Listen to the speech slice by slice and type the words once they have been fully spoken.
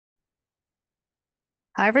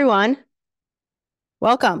Hi, everyone.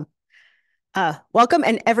 Welcome. Welcome,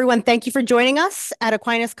 and everyone, thank you for joining us at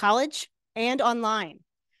Aquinas College and online.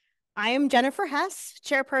 I am Jennifer Hess,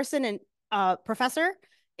 chairperson and professor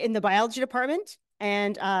in the biology department,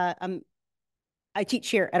 and I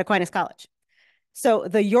teach here at Aquinas College. So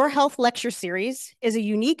the Your Health Lecture Series is a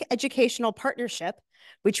unique educational partnership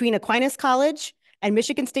between Aquinas College and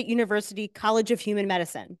Michigan State University College of Human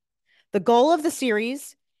Medicine. The goal of the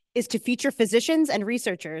series is to feature physicians and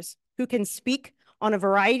researchers who can speak on a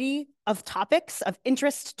variety of topics of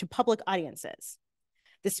interest to public audiences.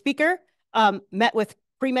 The speaker met with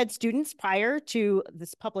pre-med students prior to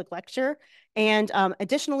this public lecture, and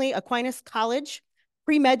additionally, Aquinas College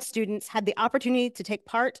pre-med students had the opportunity to take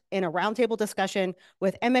part in a roundtable discussion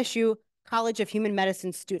with MSU College of Human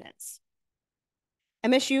Medicine students.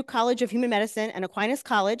 MSU College of Human Medicine and Aquinas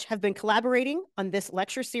College have been collaborating on this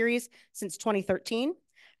lecture series since 2013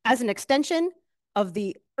 as an extension of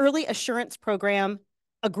the Early Assurance Program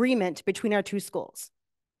agreement between our two schools.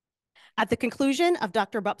 At the conclusion of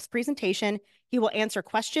Dr. Bupp's presentation, he will answer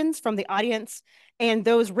questions from the audience and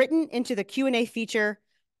those written into the Q&A feature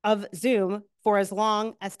of Zoom for as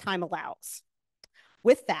long as time allows.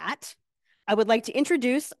 With that, I would like to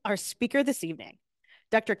introduce our speaker this evening.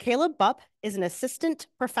 Dr. Caleb Bupp is an assistant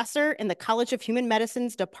professor in the College of Human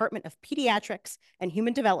Medicine's Department of Pediatrics and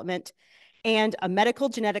Human Development and a medical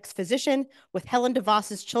genetics physician with Helen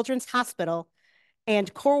DeVos's Children's Hospital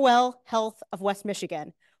and Corewell Health of West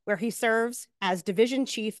Michigan, where he serves as Division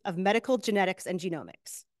Chief of Medical Genetics and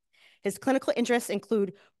Genomics. His clinical interests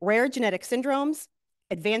include rare genetic syndromes,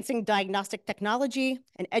 advancing diagnostic technology,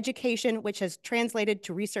 and education, which has translated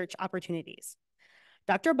to research opportunities.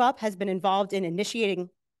 Dr. Bupp has been involved in initiating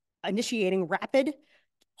rapid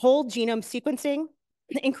whole genome sequencing,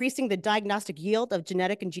 increasing the diagnostic yield of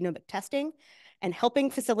genetic and genomic testing, and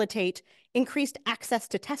helping facilitate increased access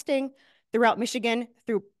to testing throughout Michigan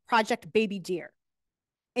through Project Baby Deer.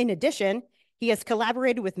 In addition, he has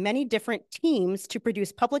collaborated with many different teams to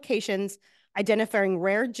produce publications identifying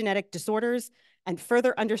rare genetic disorders and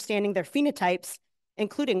further understanding their phenotypes,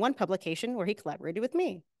 including one publication where he collaborated with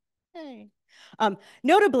me. Hey.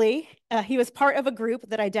 Notably, he was part of a group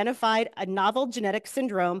that identified a novel genetic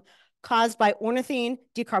syndrome caused by ornithine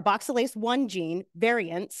decarboxylase 1 gene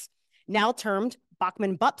variants, now termed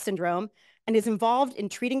Bachmann-Bupp syndrome, and is involved in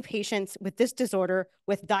treating patients with this disorder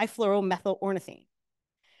with difluoromethylornithine.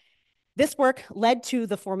 This work led to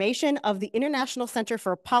the formation of the International Center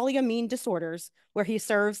for Polyamine Disorders, where he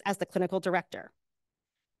serves as the clinical director.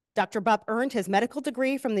 Dr. Bupp earned his medical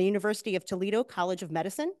degree from the University of Toledo College of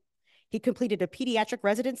Medicine. He completed a pediatric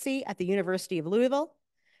residency at the University of Louisville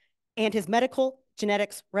and his medical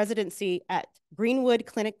genetics residency at Greenwood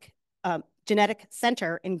Clinic Genetic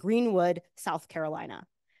Center in Greenwood, South Carolina.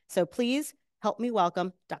 So please help me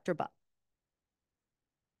welcome Dr. Bupp.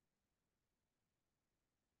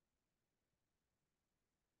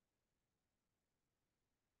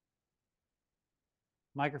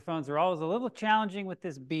 Microphones are always a little challenging with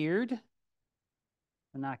this beard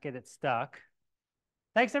to not get it stuck.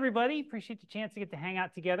 Thanks, everybody. Appreciate the chance to get to hang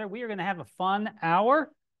out together. We are going to have a fun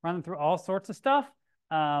hour running through all sorts of stuff.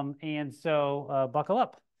 So buckle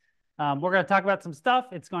up. We're going to talk about some stuff.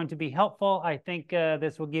 It's going to be helpful. I think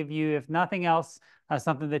this will give you, if nothing else,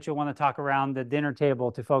 something that you'll want to talk around the dinner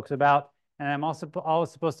table to folks about. And I'm also always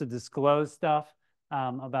supposed to disclose stuff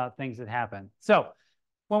about things that happen. So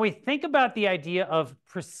when we think about the idea of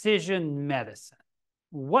precision medicine,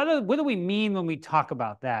 what do we mean when we talk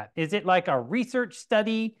about that? Is it like a research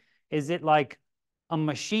study? Is it like a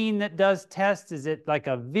machine that does tests? Is it like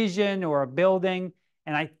a vision or a building?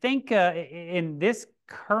 And I think in this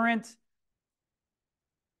current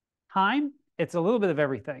time, it's a little bit of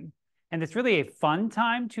everything. And it's really a fun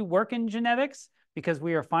time to work in genetics because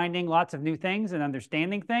we are finding lots of new things and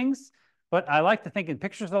understanding things. But I like to think in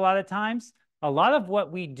pictures a lot of times. A lot of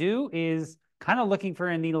what we do is kind of looking for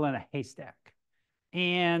a needle in a haystack.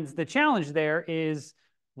 And the challenge there is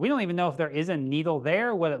we don't even know if there is a needle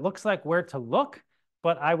there, what it looks like, where to look.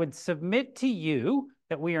 But I would submit to you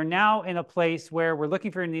that we are now in a place where we're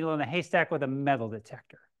looking for a needle in a haystack with a metal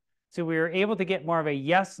detector. So we are able to get more of a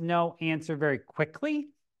yes, no answer very quickly.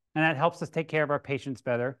 And that helps us take care of our patients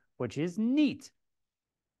better, which is neat.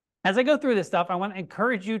 As I go through this stuff, I want to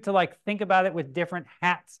encourage you to think about it with different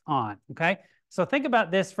hats on, okay? So think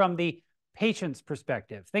about this from the patient's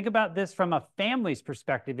perspective. Think about this from a family's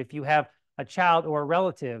perspective if you have a child or a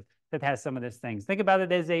relative that has some of these things. Think about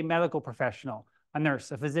it as a medical professional, a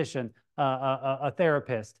nurse, a physician, a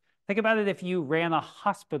therapist. Think about it if you ran a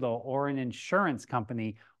hospital or an insurance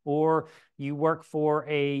company or you work for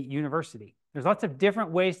a university. there's lots of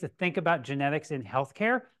different ways to think about genetics in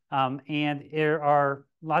healthcare, and there are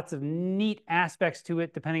lots of neat aspects to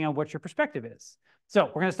it depending on what your perspective is. So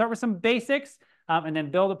we're going to start with some basics and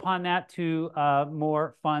then build upon that to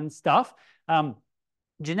more fun stuff.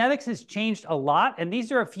 Genetics has changed a lot, and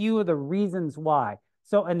these are a few of the reasons why.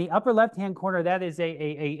 So in the upper left-hand corner, that is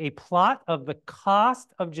a plot of the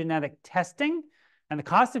cost of genetic testing, and the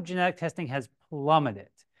cost of genetic testing has plummeted.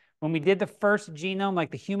 When we did the first genome,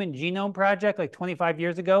 like the Human Genome Project, like 25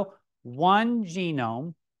 years ago, one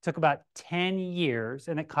genome took about 10 years,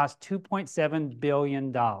 and it cost $2.7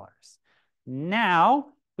 billion. Now,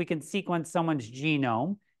 we can sequence someone's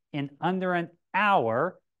genome in under an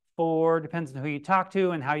hour for, depends on who you talk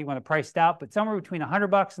to and how you want to price it out, but somewhere between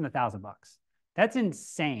 $100 and $1,000. That's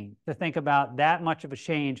insane to think about that much of a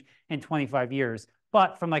change in 25 years.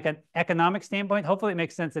 But from like an economic standpoint, hopefully it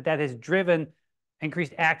makes sense that that has driven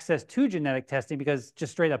increased access to genetic testing because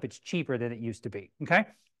just straight up, it's cheaper than it used to be, okay?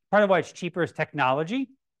 Part of why it's cheaper is technology.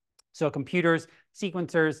 So computers,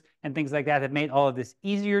 sequencers, and things like that have made all of this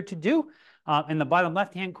easier to do. In the bottom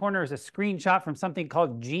left-hand corner is a screenshot from something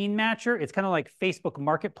called Gene Matcher. It's kind of like Facebook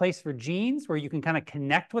Marketplace for genes, where you can kind of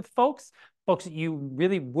connect with folks that you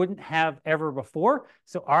really wouldn't have ever before.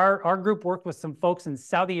 So our group worked with some folks in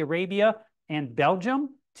Saudi Arabia and Belgium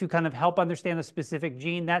to kind of help understand a specific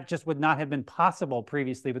gene. That just would not have been possible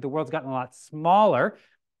previously, but the world's gotten a lot smaller.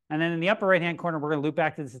 And then in the upper right-hand corner, we're going to loop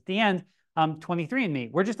back to this at the end,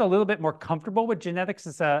 23andMe. We're just a little bit more comfortable with genetics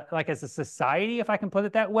as a society, if I can put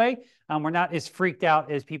it that way. We're not as freaked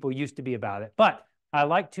out as people used to be about it. But I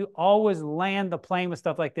like to always land the plane with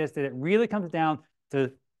stuff like this, that it really comes down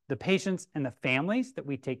to the patients and the families that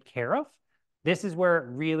we take care of. This is where it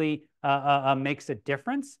really makes a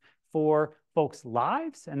difference for folks'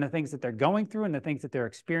 lives and the things that they're going through and the things that they're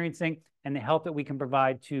experiencing and the help that we can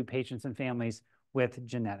provide to patients and families with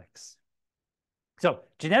genetics. So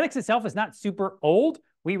genetics itself is not super old.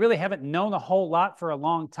 We really haven't known a whole lot for a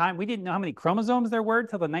long time. We didn't know how many chromosomes there were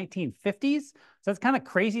until the 1950s. So it's kind of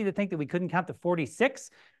crazy to think that we couldn't count to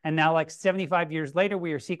 46. And now, like 75 years later,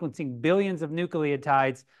 we are sequencing billions of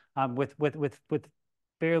nucleotides with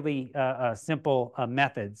fairly simple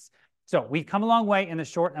methods. So we've come a long way in a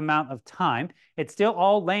short amount of time. It still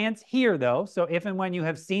all lands here, though. So if and when you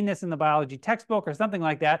have seen this in the biology textbook or something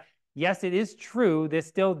like that, yes, it is true.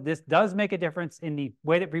 This does make a difference in the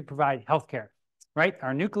way that we provide healthcare, right?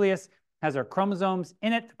 Our nucleus has our chromosomes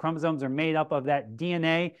in it. The chromosomes are made up of that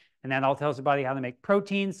DNA, and that all tells the body how to make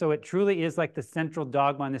proteins. So it truly is like the central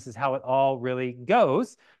dogma, and this is how it all really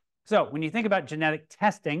goes. So when you think about genetic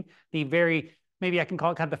testing, maybe I can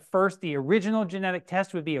call it kind of the original genetic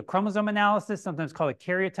test would be a chromosome analysis, sometimes called a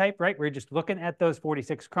karyotype, right? We're just looking at those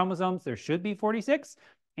 46 chromosomes. There should be 46.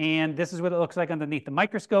 And this is what it looks like underneath the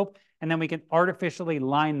microscope. And then we can artificially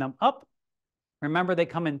line them up. Remember, they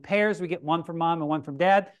come in pairs. We get one from mom and one from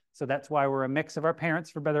dad. So that's why we're a mix of our parents,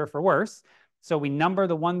 for better or for worse. So we number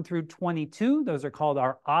the 1 through 22. Those are called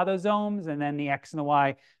our autosomes. And then the X and the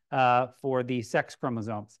Y for the sex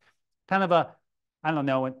chromosomes. Kind of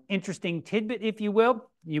an interesting tidbit, if you will.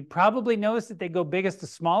 You probably noticed that they go biggest to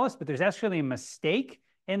smallest, but there's actually a mistake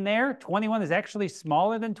in there. 21 is actually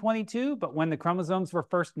smaller than 22, but when the chromosomes were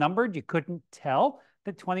first numbered, you couldn't tell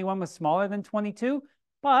that 21 was smaller than 22.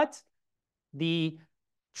 But the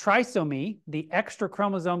trisomy, the extra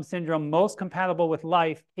chromosome syndrome most compatible with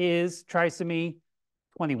life, is trisomy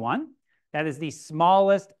 21. That is the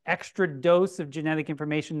smallest extra dose of genetic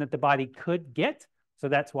information that the body could get. So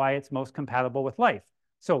that's why it's most compatible with life.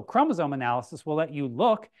 So chromosome analysis will let you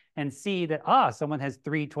look and see that, someone has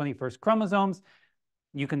 3 21st chromosomes.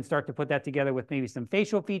 You can start to put that together with maybe some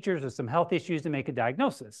facial features or some health issues to make a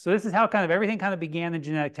diagnosis. So this is how everything began in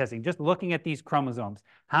genetic testing, just looking at these chromosomes.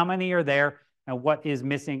 How many are there and what is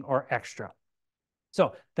missing or extra?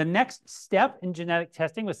 So the next step in genetic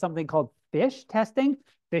testing was something called FISH testing.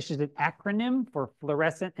 FISH is an acronym for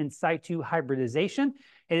fluorescent in situ hybridization.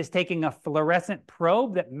 It is taking a fluorescent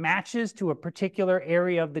probe that matches to a particular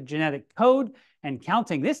area of the genetic code and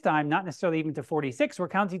counting, this time, not necessarily even to 46, we're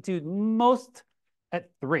counting to most at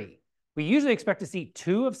 3. We usually expect to see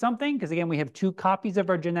 2 of something because, again, we have 2 copies of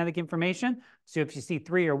our genetic information. So if you see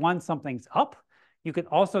 3 or 1, something's up. You could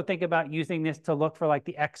also think about using this to look for like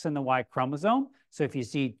the X and the Y chromosome. So if you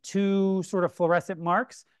see 2 sort of fluorescent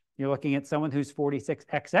marks, you're looking at someone who's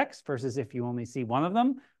 46XX versus if you only see 1 of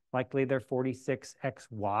them, likely they're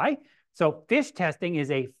 46XY. So FISH testing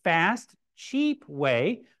is a fast, cheap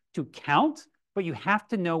way to count, but you have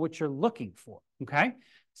to know what you're looking for, okay?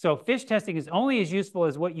 So FISH testing is only as useful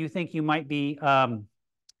as what you think you might be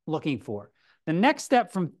looking for. The The next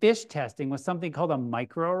step from FISH testing was something called a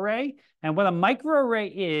microarray. And what a microarray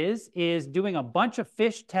is doing a bunch of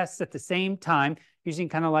FISH tests at the same time, using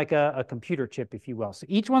kind of like a computer chip, if you will. So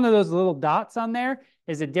each one of those little dots on there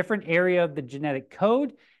is a different area of the genetic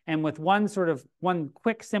code. And with one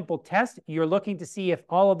quick, simple test, you're looking to see if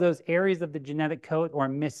all of those areas of the genetic code are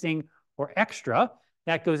missing or extra.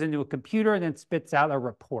 That goes into a computer and then spits out a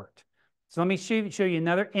report. So let me show you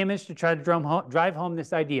another image to try to drive home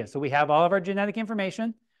this idea. So we have all of our genetic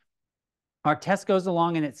information. Our test goes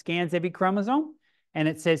along and it scans every chromosome. And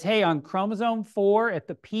it says, hey, on chromosome 4 at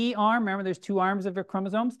the P arm, remember there's 2 arms of your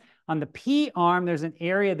chromosomes. On the P arm, there's an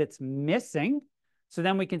area that's missing. So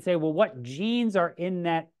then we can say, well, what genes are in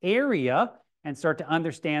that area and start to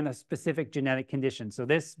understand a specific genetic condition. So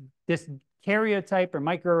this karyotype or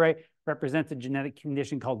microarray represents a genetic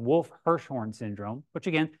condition called Wolff-Hirschhorn syndrome, which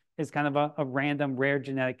again is kind of a random rare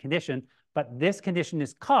genetic condition. But this condition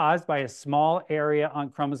is caused by a small area on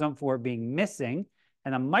chromosome 4 being missing.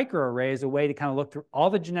 And a microarray is a way to kind of look through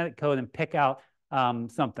all the genetic code and pick out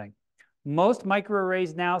something. Most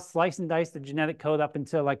microarrays now slice and dice the genetic code up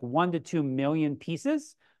into like 1 to 2 million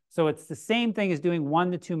pieces. So it's the same thing as doing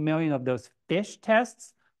 1 to 2 million of those FISH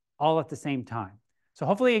tests all at the same time. So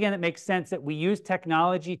hopefully, again, it makes sense that we use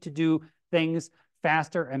technology to do things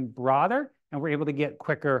faster and broader, and we're able to get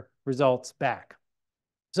quicker results back.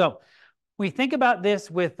 So we think about this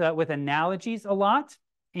with analogies a lot.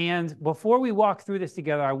 And before we walk through this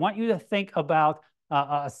together, I want you to think about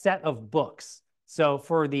a set of books. So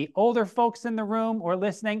for the older folks in the room or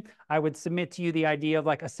listening, I would submit to you the idea of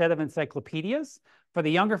like a set of encyclopedias. For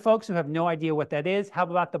the younger folks who have no idea what that is, how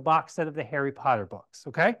about the box set of the Harry Potter books,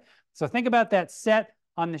 okay? So think about that set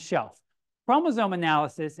on the shelf. Chromosome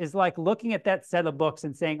analysis is like looking at that set of books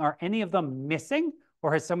and saying, are any of them missing,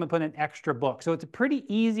 or has someone put an extra book? So it's a pretty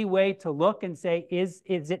easy way to look and say, is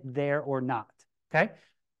it there or not, okay?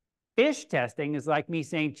 FISH testing is like me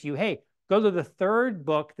saying to you, hey, go to the 3rd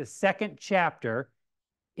book, the 2nd chapter.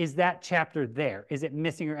 Is that chapter there? Is it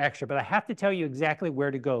missing or extra? But I have to tell you exactly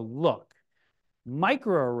where to go look.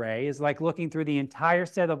 Microarray is like looking through the entire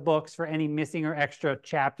set of books for any missing or extra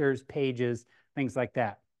chapters, pages, things like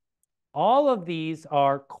that. All of these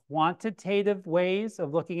are quantitative ways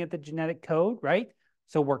of looking at the genetic code, right?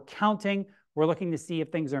 So we're counting, we're looking to see if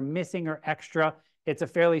things are missing or extra. It's a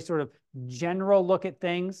fairly sort of general look at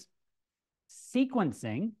things.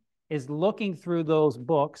 Sequencing is looking through those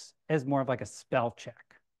books as more of like a spell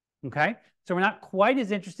check, okay? So we're not quite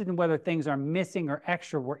as interested in whether things are missing or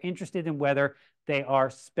extra. We're interested in whether they are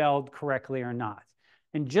spelled correctly or not.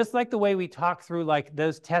 And just like the way we talk through like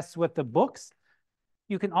those tests with the books,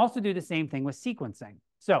 you can also do the same thing with sequencing.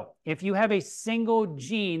 So if you have a single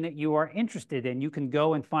gene that you are interested in, you can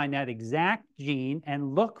go and find that exact gene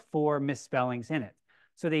and look for misspellings in it.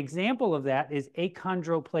 So the example of that is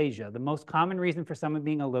achondroplasia, the most common reason for someone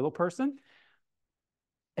being a little person.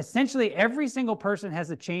 Essentially, every single person has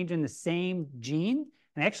a change in the same gene.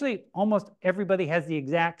 And actually, almost everybody has the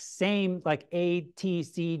exact same, like A, T,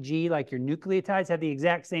 C, G, like your nucleotides have the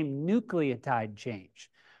exact same nucleotide change.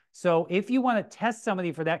 So if you want to test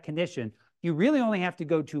somebody for that condition, you really only have to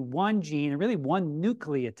go to one gene and really one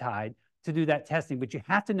nucleotide to do that testing. But you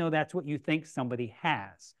have to know that's what you think somebody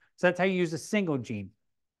has. So that's how you use a single gene.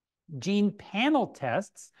 Gene panel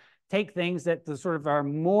tests take things that sort of are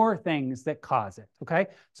more things that cause it, okay?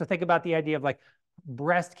 So think about the idea of like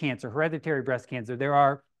breast cancer, hereditary breast cancer. There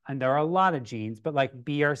are a lot of genes, but like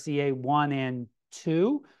BRCA1 and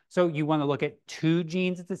 2. So you want to look at 2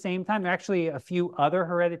 genes at the same time. There are actually a few other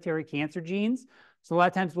hereditary cancer genes. So a lot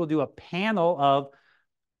of times we'll do a panel of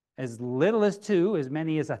as little as 2, as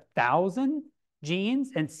many as 1,000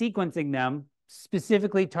 genes, and sequencing them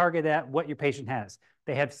specifically target at what your patient has.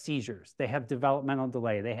 They have seizures, they have developmental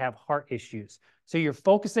delay, they have heart issues. So you're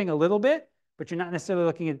focusing a little bit, but you're not necessarily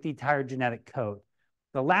looking at the entire genetic code.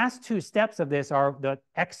 The last 2 steps of this are the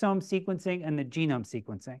exome sequencing and the genome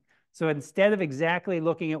sequencing. So instead of exactly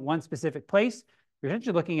looking at one specific place, you're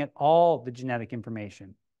essentially looking at all the genetic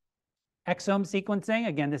information. Exome sequencing,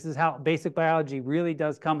 again, this is how basic biology really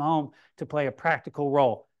does come home to play a practical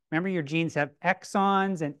role. Remember, your genes have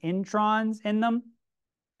exons and introns in them.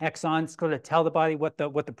 Exons go to tell the body what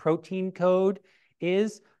the protein code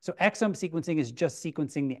is. So exome sequencing is just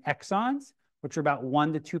sequencing the exons, which are about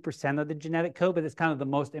 1 to 2% of the genetic code, but it's kind of the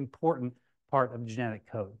most important part of genetic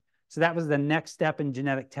code. So that was the next step in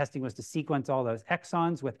genetic testing, was to sequence all those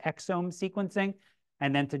exons with exome sequencing,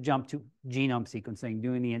 and then to jump to genome sequencing,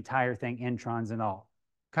 doing the entire thing, introns and all,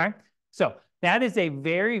 okay? So that is a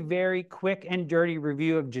very, very quick and dirty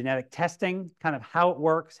review of genetic testing, kind of how it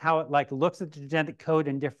works, how it like looks at the genetic code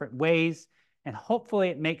in different ways, and hopefully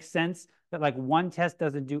it makes sense that like one test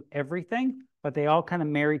doesn't do everything, but they all kind of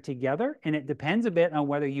marry together. And it depends a bit on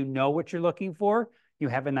whether you know what you're looking for, you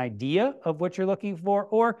have an idea of what you're looking for,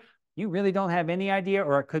 or you really don't have any idea,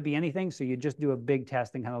 or it could be anything. So you just do a big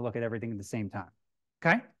test and kind of look at everything at the same time.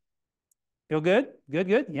 Okay. Feel good? Good,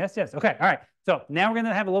 good. Yes, yes. Okay. All right. So now we're going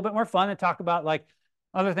to have a little bit more fun and talk about like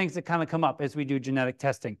other things that kind of come up as we do genetic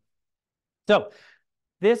testing. So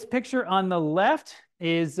this picture on the left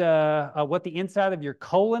is what the inside of your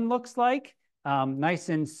colon looks like. Nice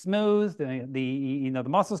and smooth. The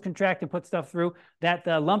muscles contract and put stuff through. That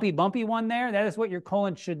lumpy, bumpy one there, that is what your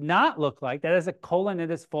colon should not look like. That is a colon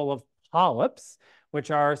that is full of polyps,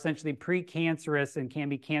 which are essentially precancerous and can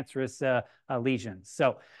be cancerous lesions.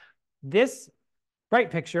 So this right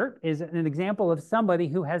picture is an example of somebody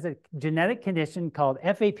who has a genetic condition called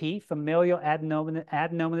FAP, familial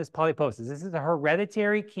adenomatous polyposis. This is a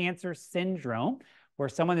hereditary cancer syndrome where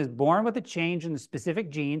someone is born with a change in the specific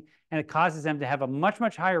gene, and it causes them to have a much,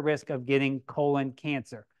 much higher risk of getting colon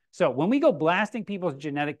cancer. So when we go blasting people's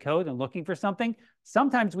genetic code and looking for something,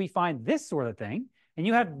 sometimes we find this sort of thing, and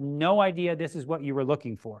you have no idea this is what you were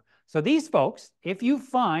looking for. So these folks, if you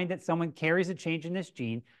find that someone carries a change in this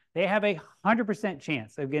gene, they have a 100%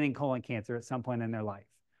 chance of getting colon cancer at some point in their life.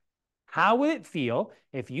 How would it feel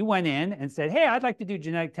if you went in and said, hey, I'd like to do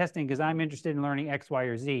genetic testing because I'm interested in learning X, Y,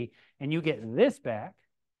 or Z, and you get this back,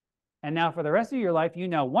 and now for the rest of your life, you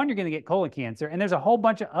know, one, you're going to get colon cancer, and there's a whole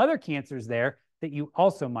bunch of other cancers there that you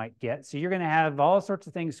also might get. So you're going to have all sorts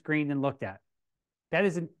of things screened and looked at. That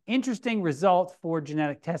is an interesting result for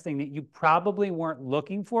genetic testing that you probably weren't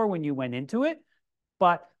looking for when you went into it,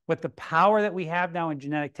 but with the power that we have now in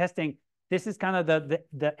genetic testing, this is kind of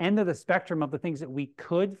the end of the spectrum of the things that we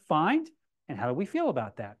could find. And how do we feel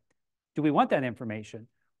about that? Do we want that information?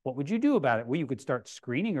 What would you do about it? Well, you could start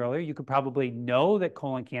screening earlier. You could probably know that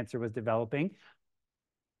colon cancer was developing.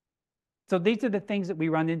 So these are the things that we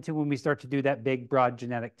run into when we start to do that big, broad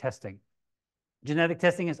genetic testing. Genetic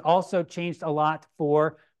testing has also changed a lot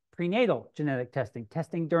for prenatal genetic testing,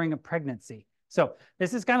 testing during a pregnancy. So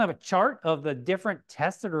this is kind of a chart of the different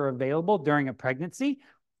tests that are available during a pregnancy.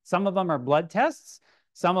 Some of them are blood tests.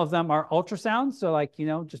 Some of them are ultrasounds. So like, you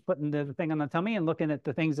know, just putting the thing on the tummy and looking at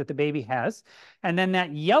the things that the baby has. And then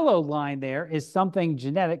that yellow line there is something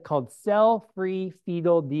genetic called cell-free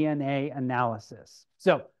fetal DNA analysis.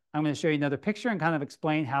 So I'm going to show you another picture and kind of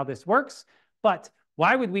explain how this works. But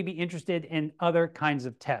why would we be interested in other kinds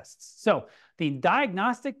of tests? So the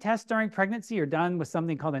diagnostic tests during pregnancy are done with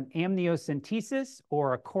something called an amniocentesis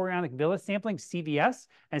or a chorionic villus sampling, CVS.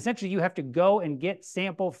 And essentially, you have to go and get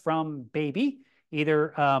sample from baby,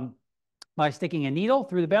 either by sticking a needle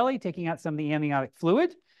through the belly, taking out some of the amniotic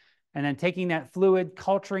fluid, and then taking that fluid,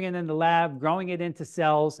 culturing it in the lab, growing it into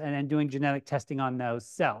cells, and then doing genetic testing on those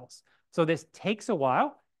cells. So this takes a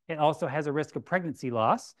while. It also has a risk of pregnancy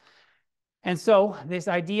loss. And so this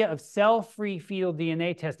idea of cell-free fetal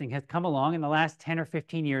DNA testing has come along in the last 10 or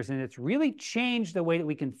 15 years, and it's really changed the way that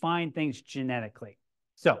we can find things genetically.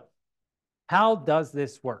 So how does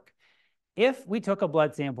this work? If we took a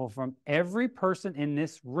blood sample from every person in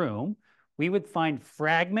this room, we would find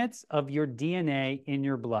fragments of your DNA in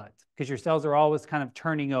your blood because your cells are always kind of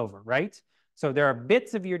turning over, right? So there are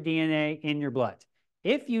bits of your DNA in your blood.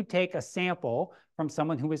 If you take a sample from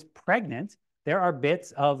someone who is pregnant, there are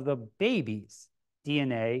bits of the baby's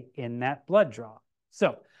DNA in that blood draw.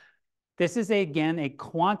 So this is, again, a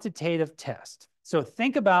quantitative test. So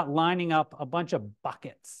think about lining up a bunch of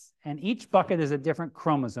buckets, and each bucket is a different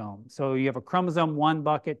chromosome. So you have a chromosome 1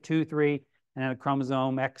 bucket, 2, 3, and then a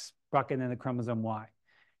chromosome X bucket, and a chromosome Y.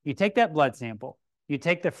 You take that blood sample, you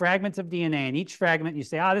take the fragments of DNA, and each fragment you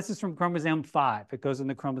say, ah, this is from chromosome 5. It goes in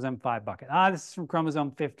the chromosome 5 bucket. Ah, this is from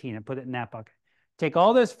chromosome 15, and put it in that bucket. Take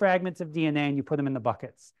all those fragments of DNA and you put them in the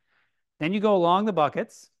buckets. Then you go along the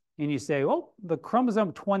buckets and you say, oh, the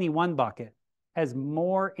chromosome 21 bucket has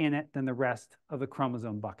more in it than the rest of the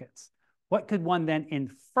chromosome buckets. What could one then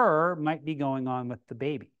infer might be going on with the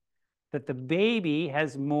baby? That the baby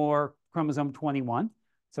has more chromosome 21,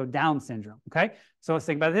 so Down syndrome, okay? So let's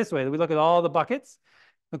think about it this way. We look at all the buckets.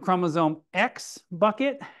 The chromosome X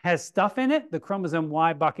bucket has stuff in it. The chromosome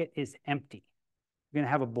Y bucket is empty. You're going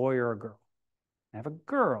to have a boy or a girl. Have a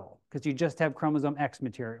girl because you just have chromosome X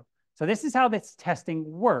material. So this is how this testing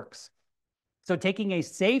works. So taking a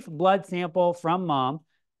safe blood sample from mom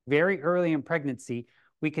very early in pregnancy,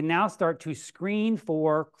 we can now start to screen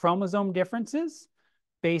for chromosome differences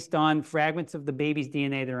based on fragments of the baby's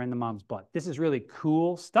DNA that are in the mom's blood. This is really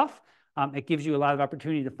cool stuff. It gives you a lot of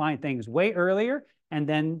opportunity to find things way earlier and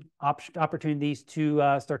then opportunities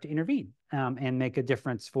to start to intervene and make a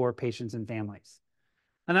difference for patients and families.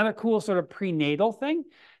 Another cool sort of prenatal thing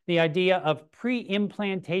the idea of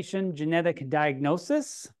pre-implantation genetic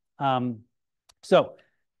diagnosis. So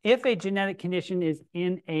if a genetic condition is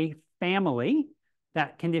in a family,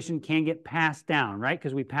 that condition can get passed down, right?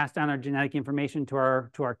 Because we pass down our genetic information to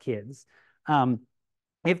our kids.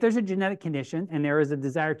 If there's a genetic condition and there is a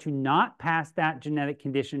desire to not pass that genetic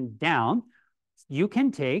condition down, you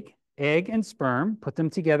can take egg and sperm, put them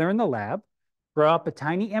together in the lab, grow up a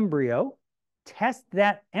tiny embryo, test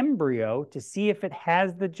that embryo to see if it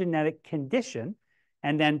has the genetic condition,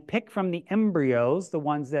 and then pick from the embryos the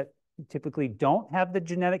ones that typically don't have the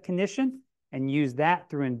genetic condition and use that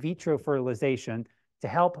through in vitro fertilization to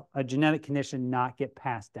help a genetic condition not get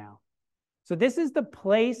passed down. So this is the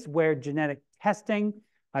place where genetic testing,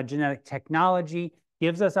 genetic technology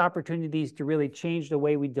gives us opportunities to really change the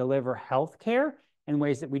way we deliver healthcare in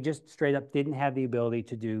ways that we just straight up didn't have the ability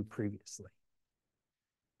to do previously.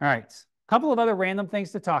 All right, a couple of other random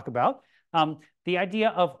things to talk about. The idea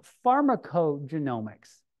of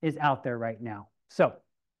pharmacogenomics is out there right now. So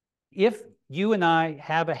if you and I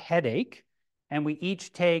have a headache and we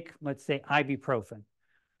each take, let's say, ibuprofen,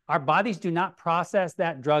 our bodies do not process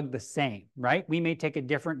that drug the same, right? We may take a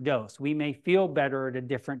different dose. We may feel better at a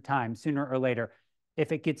different time, sooner or later.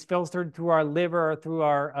 If it gets filtered through our liver or through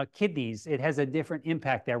our kidneys, it has a different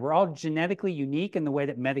impact there. We're all genetically unique in the way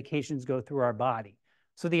that medications go through our body.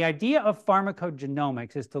 So the idea of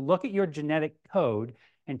pharmacogenomics is to look at your genetic code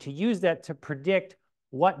and to use that to predict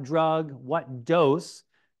what drug, what dose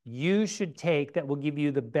you should take that will give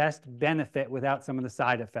you the best benefit without some of the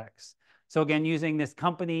side effects. So again, using this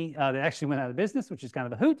company that actually went out of business, which is kind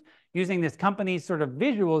of a hoot, using this company's sort of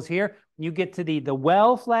visuals here, you get to the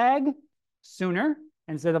well flag sooner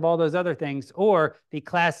instead of all those other things, or the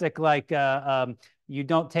classic like you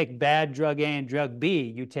don't take bad drug A and drug B,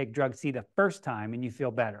 you take drug C the first time and you feel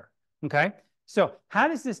better, okay? So how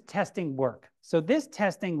does this testing work? So this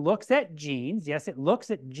testing looks at genes. Yes, it looks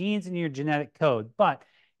at genes in your genetic code, but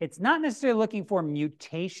it's not necessarily looking for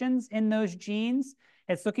mutations in those genes.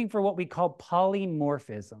 It's looking for what we call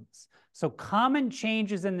polymorphisms. So common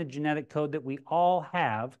changes in the genetic code that we all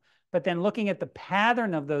have, but then looking at the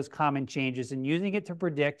pattern of those common changes and using it to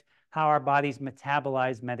predict how our bodies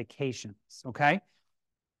metabolize medications, okay?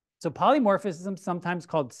 So polymorphisms, sometimes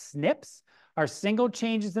called SNPs, are single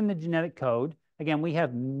changes in the genetic code. Again, we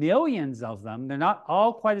have millions of them. They're not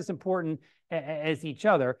all quite as important as each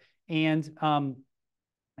other. And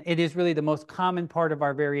it is really the most common part of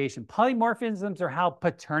our variation. Polymorphisms are how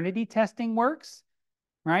paternity testing works,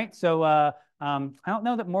 right? So I don't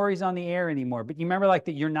know that Maury's on the air anymore, but you remember like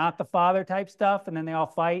that you're not the father type stuff, and then they all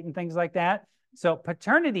fight and things like that. So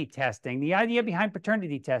paternity testing, the idea behind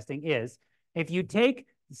paternity testing is if you take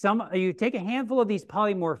a handful of these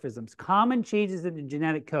polymorphisms, common changes in the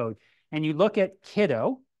genetic code, and you look at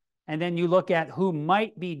kiddo, and then you look at who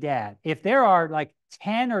might be dad. If there are like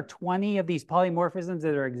 10 or 20 of these polymorphisms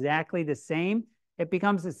that are exactly the same, it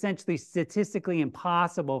becomes essentially statistically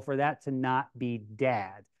impossible for that to not be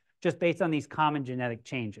dad, just based on these common genetic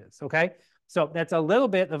changes, okay? So that's a little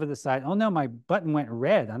bit of the side. Oh no, my button went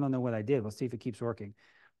red. I don't know what I did. We'll see if it keeps working.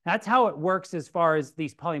 That's how it works as far as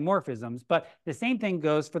these polymorphisms, but the same thing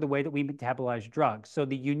goes for the way that we metabolize drugs. So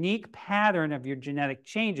the unique pattern of your genetic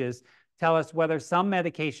changes tell us whether some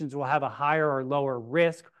medications will have a higher or lower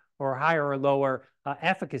risk or higher or lower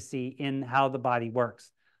efficacy in how the body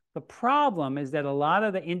works. The problem is that a lot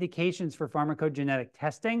of the indications for pharmacogenetic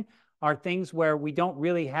testing are things where we don't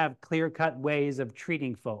really have clear-cut ways of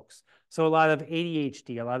treating folks. So a lot of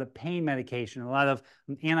ADHD, a lot of pain medication, a lot of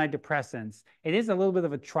antidepressants. It is a little bit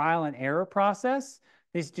of a trial and error process.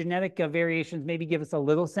 These genetic variations maybe give us a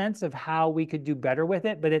little sense of how we could do better with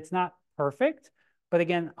it, but it's not perfect. But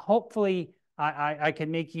again, hopefully I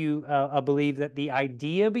can make you believe that the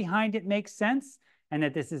idea behind it makes sense and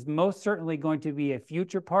that this is most certainly going to be a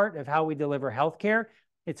future part of how we deliver healthcare.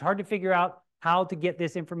 It's hard to figure out how to get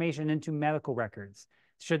this information into medical records.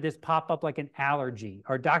 Should this pop up like an allergy?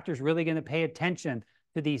 Are doctors really going to pay attention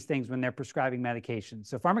to these things when they're prescribing medications?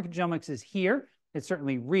 So pharmacogenomics is here. It's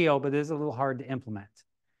certainly real, but it is a little hard to implement.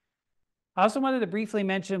 I also wanted to briefly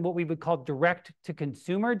mention what we would call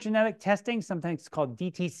direct-to-consumer genetic testing, sometimes called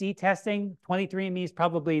DTC testing. 23andMe is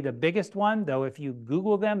probably the biggest one, though if you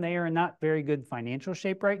Google them, they are in not very good financial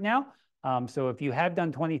shape right now. So if you have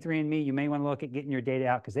done 23andMe, you may want to look at getting your data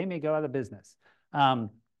out because they may go out of business.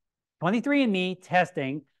 23andMe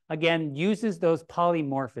testing, again, uses those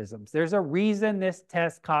polymorphisms. There's a reason this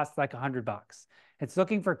test costs like $100. It's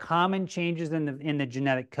looking for common changes in the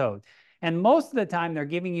genetic code. And most of the time, they're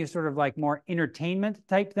giving you sort of like more entertainment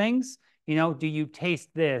type things. You know, do you taste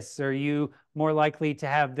this? Are you more likely to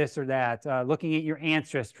have this or that? Looking at your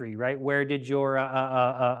ancestry, right? Where did your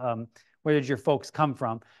folks come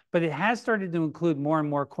from? But it has started to include more and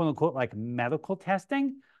more quote unquote like medical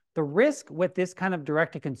testing. The risk with this kind of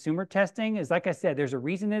direct to consumer testing is, like I said, there's a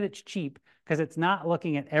reason that it's cheap because it's not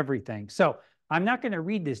looking at everything. So I'm not going to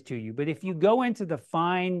read this to you, but if you go into the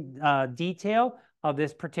fine detail of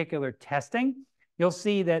this particular testing, you'll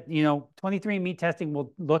see that, 23andMe testing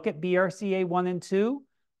will look at BRCA1 and 2,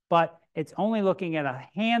 but it's only looking at a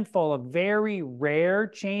handful of very rare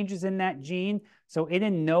changes in that gene. So it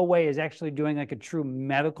in no way is actually doing like a true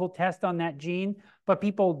medical test on that gene. But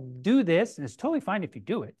people do this, and it's totally fine if you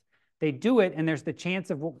do it. They do it, and there's the chance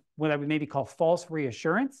of what I would maybe call false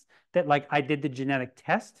reassurance that, like, I did the genetic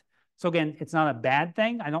test. So again, it's not a bad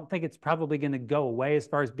thing. I don't think it's probably going to go away as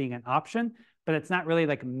far as being an option, but it's not really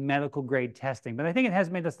like medical grade testing. But I think it has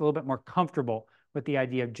made us a little bit more comfortable with the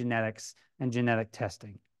idea of genetics and genetic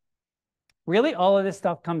testing. Really, all of this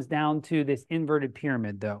stuff comes down to this inverted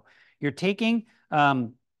pyramid, though. You're taking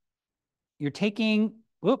the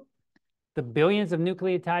billions of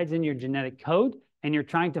nucleotides in your genetic code, and you're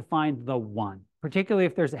trying to find the one, particularly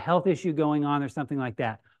if there's a health issue going on or something like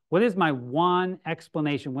that. What is my one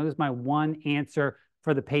explanation? What is my one answer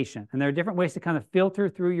for the patient? And there are different ways to kind of filter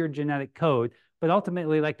through your genetic code, but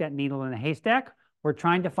ultimately, like that needle in a haystack, we're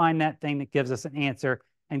trying to find that thing that gives us an answer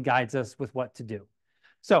and guides us with what to do.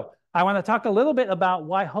 So I want to talk a little bit about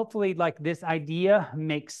why hopefully like this idea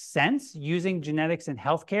makes sense using genetics in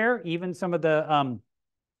healthcare, even some of the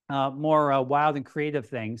more wild and creative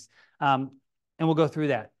things. And we'll go through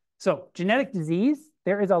that. So genetic disease,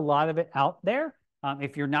 there is a lot of it out there.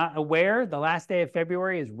 If you're not aware, the last day of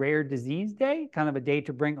February is Rare Disease Day, kind of a day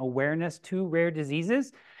to bring awareness to rare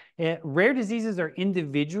diseases. Rare diseases are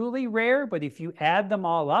individually rare, but if you add them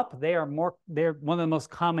all up, they're one of the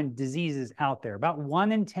most common diseases out there. About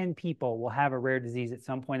 1 in 10 people will have a rare disease at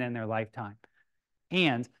some point in their lifetime.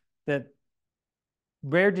 And the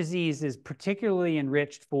rare disease is particularly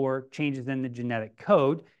enriched for changes in the genetic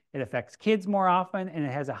code. It affects kids more often, and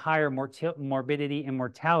it has a higher morbidity and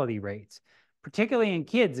mortality rates. Particularly in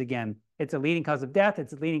kids, again, it's a leading cause of death.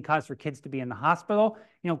 It's a leading cause for kids to be in the hospital.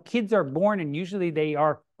 Kids are born and usually they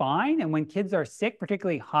are fine. And when kids are sick,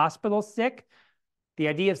 particularly hospital sick, the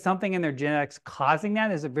idea of something in their genetics causing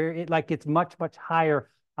that is it's much, much higher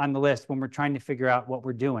on the list when we're trying to figure out what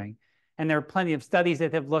we're doing. And there are plenty of studies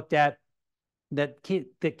that have looked at that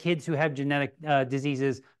kids who have genetic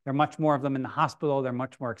diseases, there are much more of them in the hospital. They're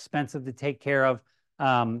much more expensive to take care of.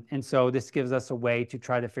 And so this gives us a way to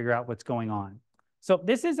try to figure out what's going on. So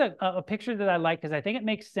this is a picture that I like because I think it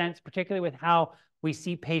makes sense, particularly with how we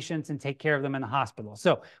see patients and take care of them in the hospital.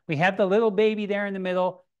 So we have the little baby there in the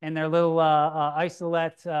middle and their little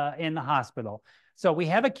isolette in the hospital. So we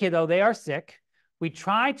have a kiddo, they are sick. We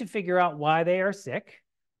try to figure out why they are sick.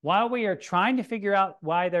 While we are trying to figure out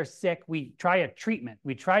why they're sick, we try a treatment.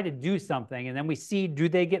 We try to do something, and then we see, do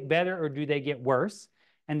they get better or do they get worse?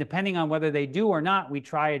 And depending on whether they do or not, we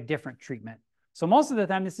try a different treatment. So most of the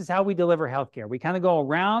time, this is how we deliver healthcare. We kind of go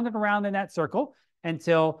around and around in that circle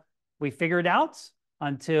until we figure it out,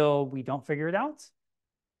 until we don't figure it out,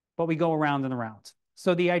 but we go around and around.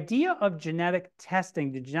 So the idea of genetic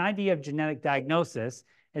testing, the idea of genetic diagnosis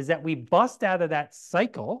is that we bust out of that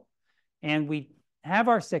cycle and we have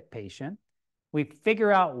our sick patient, we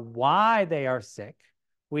figure out why they are sick,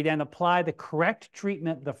 we then apply the correct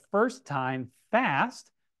treatment the first time fast,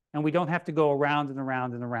 and we don't have to go around and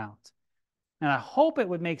around and around. And I hope it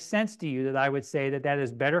would make sense to you that I would say that that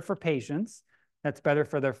is better for patients, that's better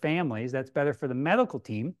for their families, that's better for the medical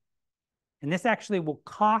team, and this actually will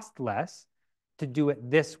cost less to do it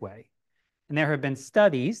this way. And there have been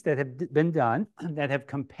studies that have been done that have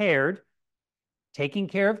compared taking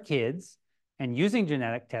care of kids and using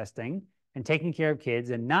genetic testing and taking care of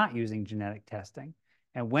kids and not using genetic testing.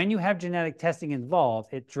 And when you have genetic testing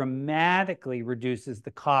involved, it dramatically reduces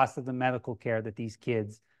the cost of the medical care that these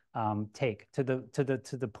kids take to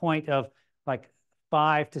the point of like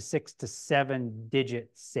 5 to 6 to 7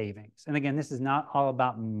 digit savings. And again, this is not all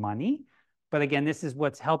about money, but again, this is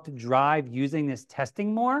what's helped drive using this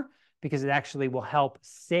testing more because it actually will help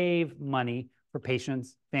save money for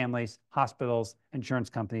patients, families, hospitals, insurance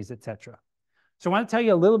companies, et cetera. So I want to tell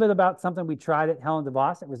you a little bit about something we tried at Helen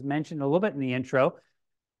DeVos. It was mentioned a little bit in the intro.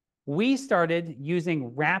 We started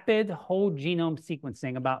using rapid whole genome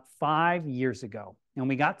sequencing about 5 years ago. And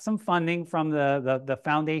we got some funding from the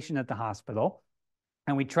foundation at the hospital.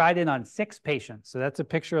 And we tried it on 6 patients. So that's a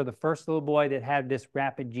picture of the first little boy that had this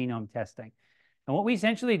rapid genome testing. And what we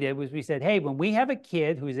essentially did was we said, hey, when we have a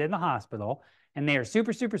kid who's in the hospital and they are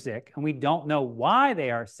super, super sick and we don't know why they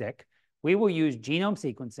are sick, we will use genome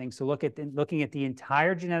sequencing, so looking at the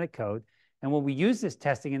entire genetic code, and when we use this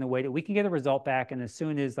testing in a way that we can get a result back in as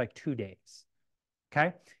soon as like 2 days,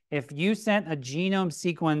 okay? If you sent a genome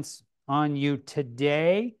sequence on you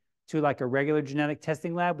today to like a regular genetic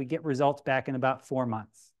testing lab, we get results back in about 4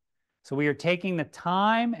 months. So we are taking the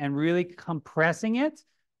time and really compressing it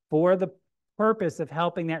for the purpose of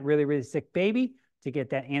helping that really, really sick baby to get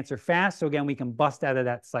that answer fast. So again, we can bust out of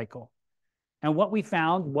that cycle. And what we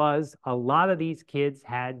found was a lot of these kids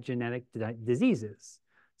had genetic diseases.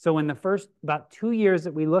 So in the first about 2 years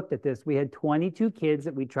that we looked at this, we had 22 kids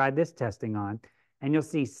that we tried this testing on. And you'll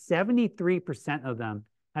see 73% of them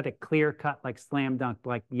had a clear cut, like slam dunk,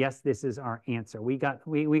 like, yes, this is our answer. We got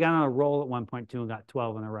on a roll at 1.2 and got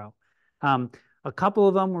 12 in a row. A couple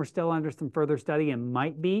of them were still under some further study and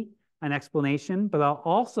might be an explanation, but I'll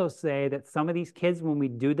also say that some of these kids, when we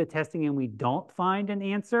do the testing and we don't find an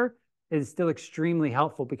answer, is still extremely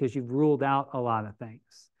helpful because you've ruled out a lot of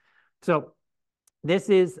things. So this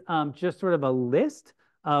is just sort of a list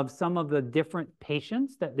of some of the different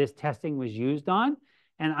patients that this testing was used on.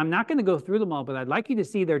 And I'm not going to go through them all, but I'd like you to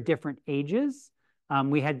see their different ages.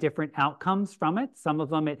 We had different outcomes from it. Some of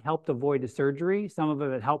them, it helped avoid a surgery. Some of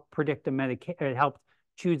it helped predict a medication, it helped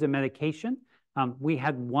choose a medication. We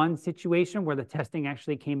had one situation where the testing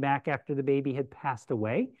actually came back after the baby had passed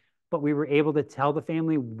away, but we were able to tell the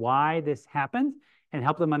family why this happened and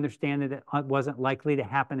help them understand that it wasn't likely to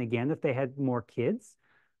happen again if they had more kids.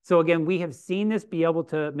 So again, we have seen this be able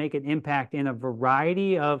to make an impact in a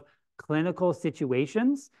variety of clinical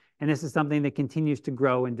situations, and this is something that continues to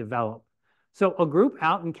grow and develop. So a group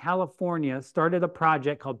out in California started a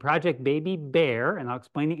project called Project Baby Bear, and I'll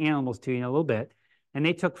explain the animals to you in a little bit. And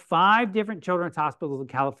they took 5 different children's hospitals in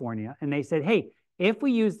California, and they said, hey, if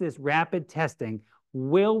we use this rapid testing,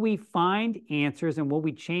 will we find answers and will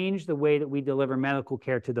we change the way that we deliver medical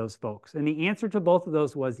care to those folks? And the answer to both of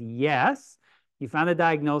those was yes. You found a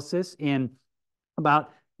diagnosis in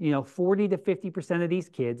about 40 to 50% of these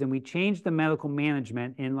kids, and we changed the medical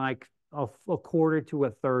management in like a quarter to a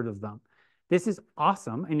third of them. This is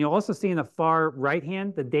awesome. And you'll also see in the far right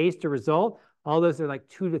hand, the days to result, all those are like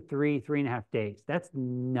 2 to 3.5 days. That's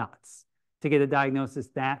nuts to get a diagnosis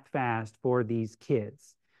that fast for these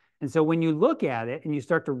kids. And so when you look at it and you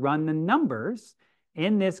start to run the numbers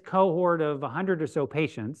in this cohort of 100 or so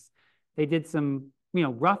patients, they did some,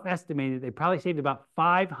 rough estimated, they probably saved about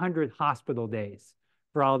 500 hospital days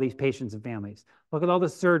for all these patients and families. Look at all the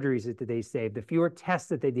surgeries that they saved, the fewer tests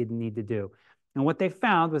that they didn't need to do. And what they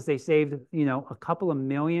found was they saved, a couple of $1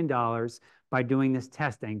 million by doing this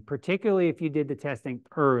testing, particularly if you did the testing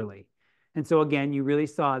early. And so again, you really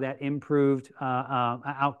saw that improved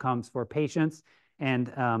outcomes for patients,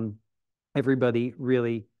 and everybody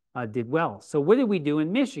really did well. So what did we do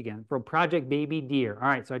in Michigan for Project Baby Deer? All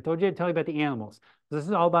right, so I told you to tell you about the animals. So this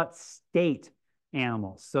is all about state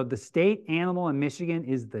animals. So the state animal in Michigan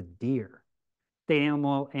is the deer. State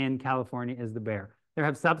animal in California is the bear. There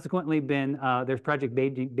have subsequently been, there's Project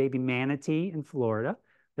Baby Manatee in Florida.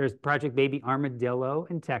 There's Project Baby Armadillo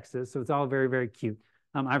in Texas. So it's all very, very cute.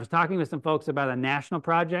 I was talking with some folks about a national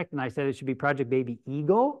project, and I said it should be Project Baby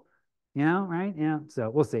Eagle. Right? Yeah, so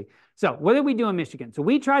we'll see. So what did we do in Michigan? So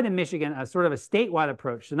we tried in Michigan a sort of a statewide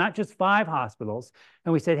approach, so not just 5 hospitals.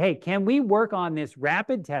 And we said, hey, can we work on this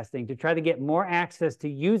rapid testing to try to get more access to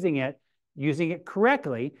using it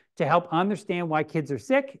correctly to help understand why kids are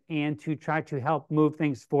sick and to try to help move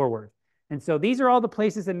things forward. And so these are all the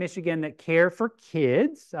places in Michigan that care for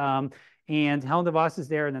kids. And Helen DeVos is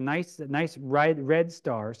there in a nice red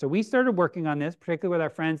star. So we started working on this, particularly with our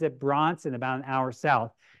friends at Bronson, about an hour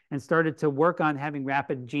south, and started to work on having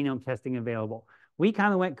rapid genome testing available. We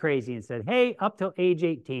kind of went crazy and said, hey, up till age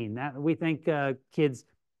 18, we think kids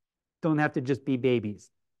don't have to just be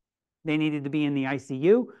babies. They needed to be in the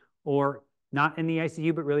ICU or not in the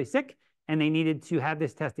ICU, but really sick, and they needed to have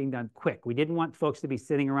this testing done quick. We didn't want folks to be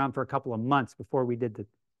sitting around for a couple of months before we did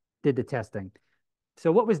the testing.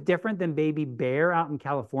 So what was different than Baby Bear out in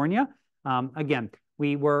California? Again,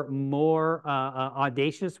 we were more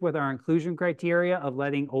audacious with our inclusion criteria of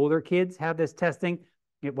letting older kids have this testing.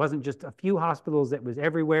 It wasn't just a few hospitals, it was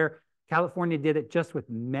everywhere. California did it just with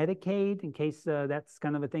Medicaid, in case that's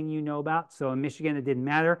kind of a thing you know about. So in Michigan, it didn't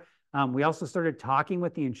matter. We also started talking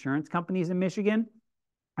with the insurance companies in Michigan,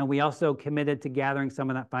 and we also committed to gathering some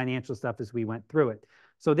of that financial stuff as we went through it.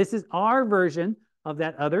 So this is our version of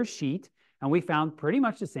that other sheet, and we found pretty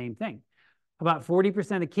much the same thing. About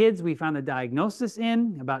 40% of kids we found a diagnosis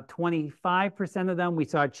in. About 25% of them we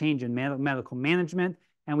saw a change in medical management,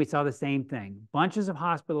 and we saw the same thing. Bunches of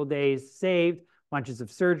hospital days saved, bunches of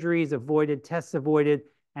surgeries avoided, tests avoided,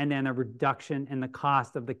 and then a reduction in the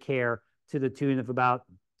cost of the care to the tune of about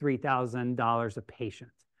 $3,000 a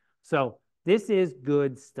patient. So this is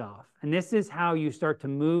good stuff. And this is how you start to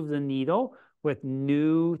move the needle with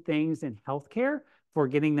new things in healthcare for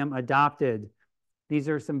getting them adopted. These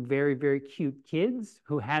are some very, very cute kids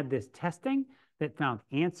who had this testing that found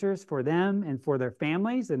answers for them and for their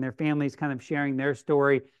families, and their families kind of sharing their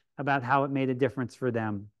story about how it made a difference for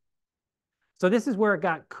them. So this is where it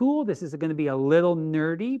got cool. This is going to be a little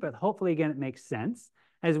nerdy, but hopefully, again, it makes sense.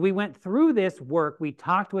 As we went through this work, we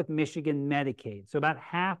talked with Michigan Medicaid. So about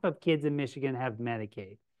half of kids in Michigan have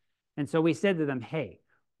Medicaid. And so we said to them, hey,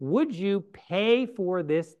 would you pay for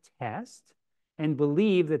this test and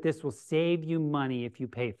believe that this will save you money if you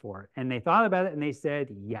pay for it? And they thought about it and they said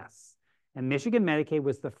yes. And Michigan Medicaid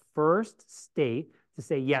was the first state to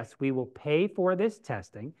say, yes, we will pay for this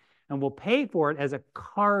testing and we'll pay for it as a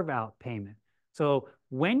carve-out payment. So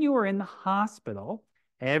when you are in the hospital,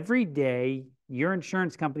 every day, your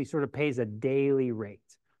insurance company sort of pays a daily rate.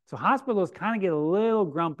 So hospitals kind of get a little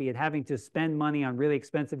grumpy at having to spend money on really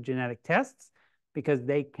expensive genetic tests because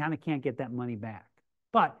they kind of can't get that money back.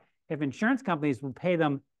 But if insurance companies will pay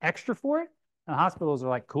them extra for it, the hospitals are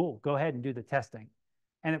like, cool, go ahead and do the testing.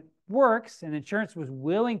 And it works, and insurance was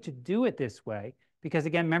willing to do it this way because,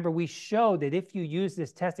 again, remember, we showed that if you use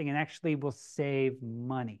this testing, it actually will save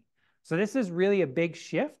money. So this is really a big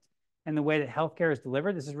shift in the way that healthcare is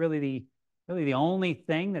delivered. This is really the only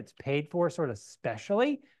thing that's paid for sort of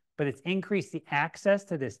specially, but it's increased the access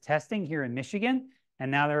to this testing here in Michigan. And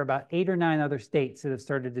now there are about 8 or 9 other states that have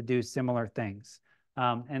started to do similar things.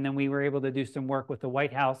 And then we were able to do some work with the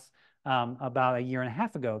White House about a year and a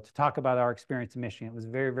half ago to talk about our experience in Michigan. It was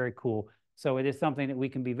very, very cool. So it is something that we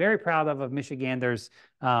can be very proud of Michiganders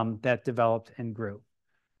that developed and grew.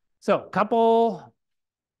 So a couple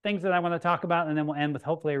things that I want to talk about, and then we'll end with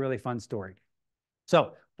hopefully a really fun story.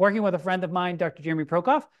 So working with a friend of mine, Dr. Jeremy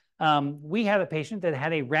Prokoff, we had a patient that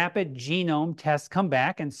had a rapid genome test come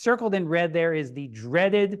back, and circled in red there is the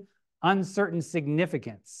dreaded uncertain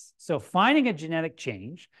significance. So finding a genetic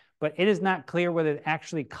change, but it is not clear whether it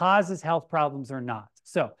actually causes health problems or not.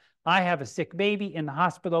 So I have a sick baby in the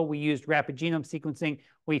hospital. We used rapid genome sequencing.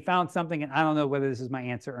 We found something, and I don't know whether this is my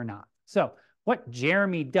answer or not. So what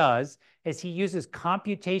Jeremy does is he uses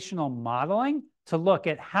computational modeling to look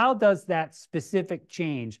at how does that specific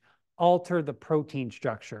change alter the protein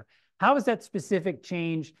structure? How is that specific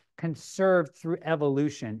change conserved through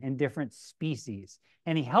evolution in different species?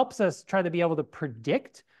 And he helps us try to be able to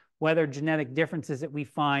predict whether genetic differences that we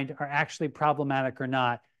find are actually problematic or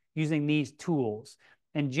not using these tools.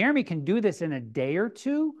 And Jeremy can do this in a day or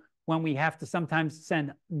two when we have to sometimes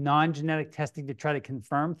send non-genetic testing to try to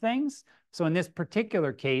confirm things. So in this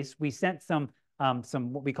particular case, we sent some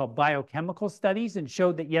what we call biochemical studies and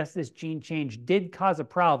showed that, yes, this gene change did cause a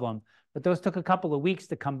problem, but those took a couple of weeks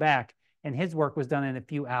to come back, and his work was done in a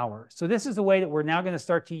few hours. So this is a way that we're now going to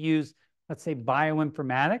start to use, let's say,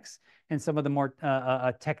 bioinformatics and some of the more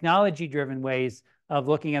technology-driven ways of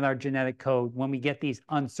looking at our genetic code when we get these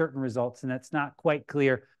uncertain results, and it's not quite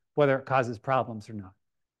clear whether it causes problems or not.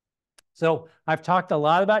 So I've talked a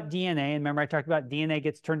lot about DNA, and remember I talked about DNA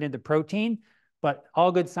gets turned into protein, but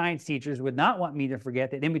all good science teachers would not want me to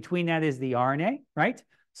forget that in between that is the RNA, right?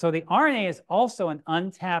 So the RNA is also an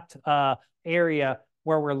untapped area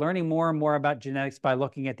where we're learning more and more about genetics by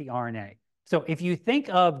looking at the RNA. So if you think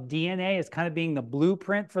of DNA as kind of being the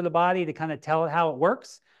blueprint for the body to kind of tell it how it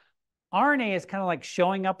works, RNA is kind of like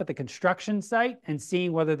showing up at the construction site and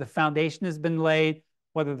seeing whether the foundation has been laid,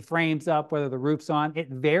 whether the frame's up, whether the roof's on. It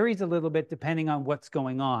varies a little bit depending on what's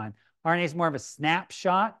going on. RNA is more of a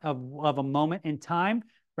snapshot of a moment in time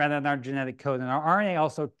rather than our genetic code. And our RNA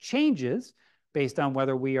also changes based on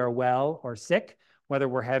whether we are well or sick, whether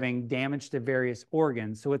we're having damage to various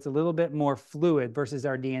organs. So it's a little bit more fluid versus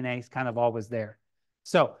our DNA is kind of always there.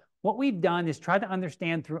 So what we've done is try to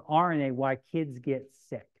understand through RNA why kids get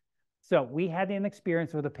sick. So we had an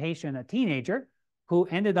experience with a patient, a teenager, who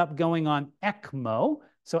ended up going on ECMO.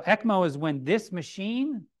 So ECMO is when this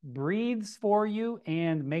machine breathes for you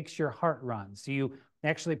and makes your heart run. So you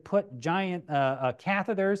actually put giant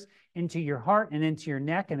catheters into your heart and into your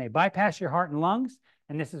neck, and they bypass your heart and lungs,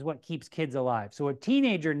 and this is what keeps kids alive. So a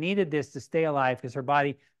teenager needed this to stay alive because her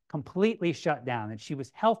body completely shut down, and she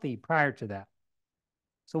was healthy prior to that.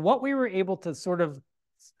 So what we were able to sort of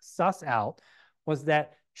suss out was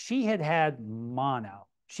that she had had mono.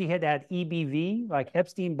 She had had EBV, like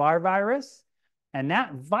Epstein-Barr virus, and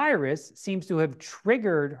that virus seems to have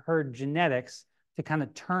triggered her genetics to kind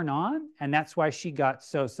of turn on, and that's why she got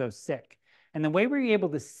so sick. And the way we were able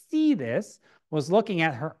to see this was looking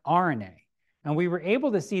at her RNA. And we were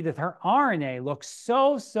able to see that her RNA looked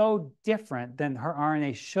so different than her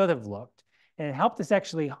RNA should have looked. it helped us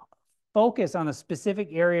actually focus on a specific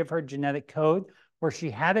area of her genetic code where she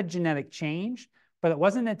had a genetic change, but it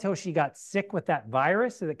wasn't until she got sick with that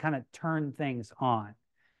virus that it kind of turned things on.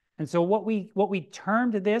 And so what we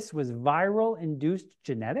termed this was viral induced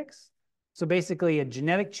genetics. So basically a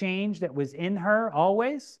genetic change that was in her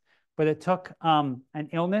always, but it took an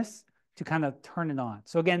illness to kind of turn it on.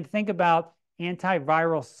 So again, think about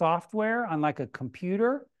antiviral software on like a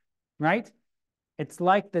computer, right? It's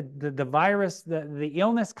like the virus, the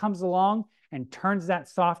illness comes along and turns that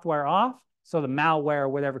software off so the malware or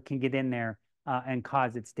whatever can get in there and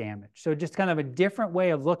cause its damage. So just kind of a different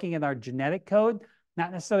way of looking at our genetic code,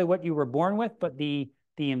 not necessarily what you were born with, but the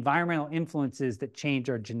environmental influences that change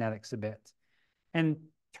our genetics a bit. And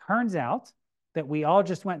turns out that we all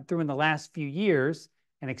just went through in the last few years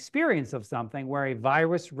an experience of something where a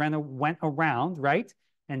virus went around, right?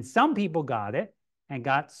 And some people got it and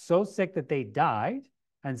got so sick that they died.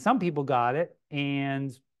 And some people got it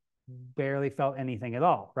and barely felt anything at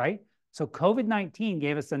all, right? So COVID-19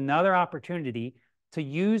 gave us another opportunity to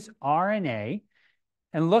use RNA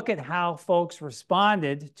and look at how folks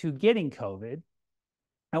responded to getting COVID.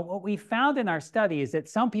 And what we found in our study is that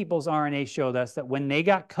some people's RNA showed us that when they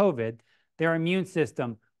got COVID, their immune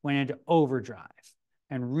system went into overdrive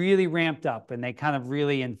and really ramped up and they kind of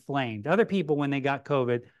really inflamed. Other people, when they got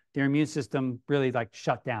COVID, their immune system really like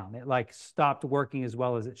shut down. It like stopped working as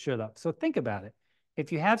well as it should have. So think about it.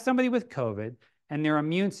 If you have somebody with COVID and their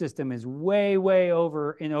immune system is way, way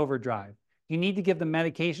over in overdrive, you need to give them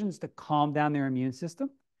medications to calm down their immune system.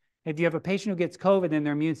 If you have a patient who gets COVID and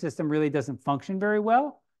their immune system really doesn't function very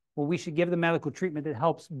well, well, we should give them medical treatment that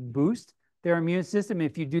helps boost their immune system.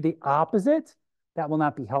 If you do the opposite, that will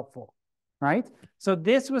not be helpful, right? So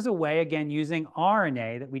this was a way, again, using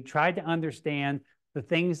RNA that we tried to understand the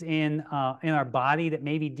things in our body that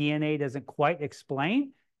maybe DNA doesn't quite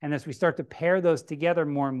explain. And as we start to pair those together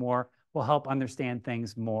more and more, we'll help understand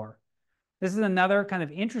things more. This is another kind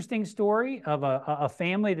of interesting story of a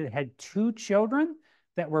family that had 2 children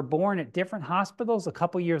that were born at different hospitals a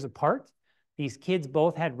couple years apart. These kids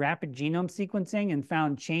both had rapid genome sequencing and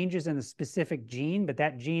found changes in a specific gene, but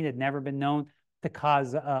that gene had never been known to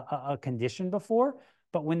cause a condition before.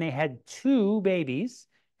 But when they had 2 babies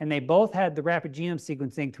and they both had the rapid genome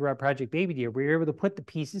sequencing through our Project Baby Deer, we were able to put the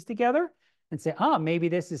pieces together and say, oh, maybe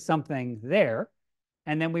this is something there.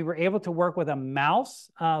 And then we were able to work with a mouse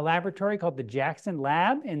laboratory called the Jackson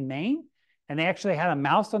Lab in Maine. And they actually had a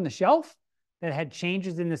mouse on the shelf that had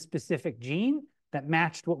changes in the specific gene that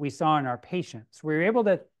matched what we saw in our patients. We were able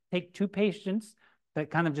to take 2 patients that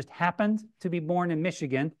kind of just happened to be born in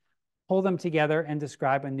Michigan, pull them together and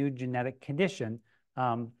describe a new genetic condition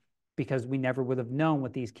because we never would have known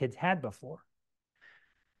what these kids had before.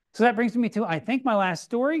 So that brings me to, I think, my last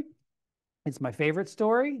story. It's my favorite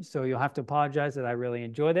story, so you'll have to apologize that I really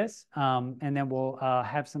enjoy this. And then we'll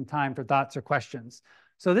have some time for thoughts or questions.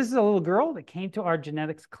 So this is a little girl that came to our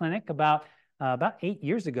genetics clinic about 8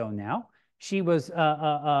 years ago now. She was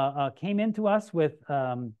came into us with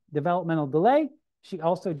developmental delay. She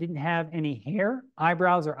also didn't have any hair,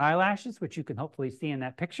 eyebrows, or eyelashes, which you can hopefully see in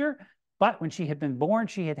that picture. But when she had been born,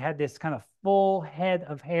 she had had this kind of full head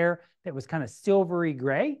of hair that was kind of silvery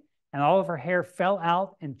gray. And all of her hair fell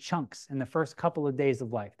out in chunks in the first couple of days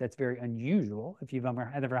of life. That's very unusual if you've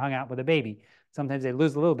ever hung out with a baby. Sometimes they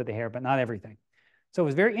lose a little bit of hair, but not everything. So it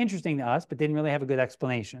was very interesting to us, but didn't really have a good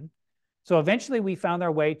explanation. So eventually we found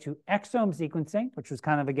our way to exome sequencing, which was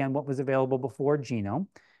kind of, again, what was available before genome.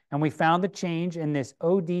 And we found the change in this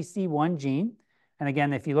ODC1 gene. And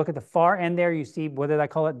again, if you look at the far end there, you see, what did I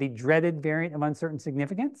call it? The dreaded variant of uncertain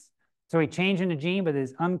significance. So a change in the gene, but it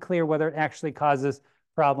is unclear whether it actually causes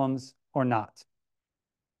problems or not.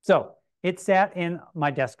 So it sat in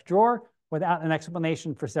my desk drawer without an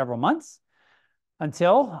explanation for several months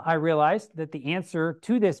until I realized that the answer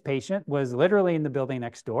to this patient was literally in the building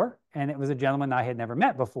next door, and it was a gentleman I had never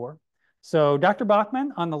met before. So Dr.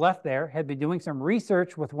 Bachman on the left there had been doing some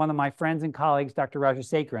research with one of my friends and colleagues, Dr.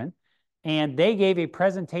 Rajasekaran, and they gave a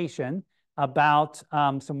presentation about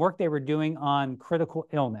some work they were doing on critical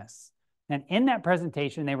illness. And in that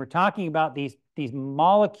presentation, they were talking about these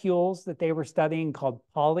molecules that they were studying called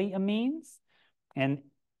polyamines. And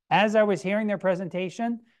as I was hearing their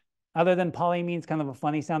presentation, other than polyamines, kind of a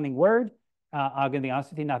funny sounding word, I'm going to be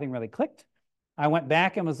honest with you, nothing really clicked. I went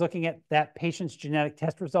back and was looking at that patient's genetic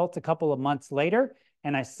test results a couple of months later,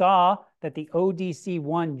 and I saw that the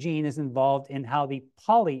ODC1 gene is involved in how the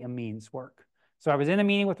polyamines work. So I was in a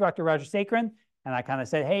meeting with Dr. Rajasekaran, and I kind of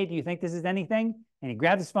said, hey, do you think this is anything? And he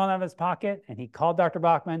grabbed his phone out of his pocket, and he called Dr.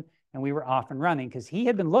 Bachman, and we were off and running because he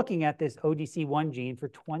had been looking at this ODC1 gene for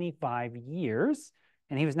 25 years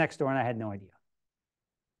and he was next door and I had no idea.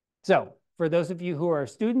 So for those of you who are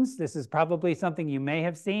students, this is probably something you may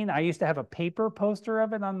have seen. I used to have a paper poster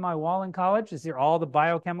of it on my wall in college. These are all the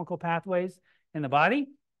biochemical pathways in the body.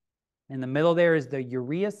 In the middle there is the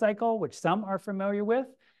urea cycle, which some are familiar with.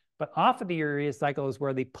 But off of the urea cycle is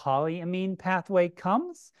where the polyamine pathway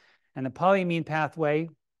comes. And the polyamine pathway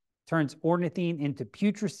turns ornithine into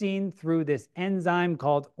putrescine through this enzyme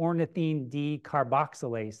called ornithine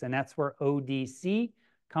decarboxylase. And that's where ODC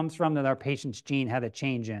comes from, that our patient's gene had a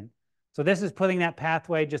change in. So this is putting that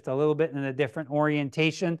pathway just a little bit in a different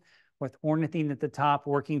orientation, with ornithine at the top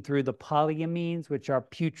working through the polyamines, which are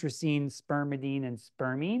putrescine, spermidine, and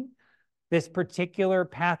spermine. This particular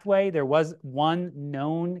pathway, there was one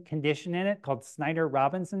known condition in it called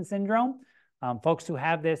Snyder-Robinson syndrome. Folks who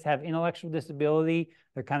have this have intellectual disability.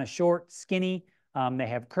 They're kind of short, skinny. They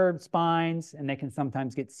have curved spines, and they can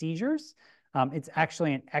sometimes get seizures. It's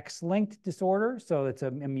actually an X-linked disorder, so it's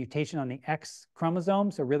a mutation on the X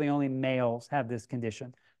chromosome, so really only males have this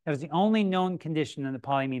condition. That was the only known condition in the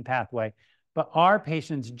polyamine pathway, but our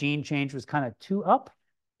patient's gene change was kind of 2 up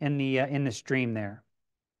in the stream there.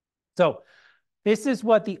 So this is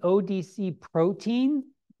what the ODC protein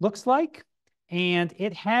looks like, and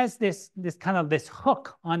it has this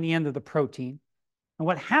hook on the end of the protein. And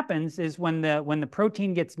what happens is when the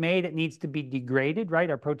protein gets made, it needs to be degraded, right?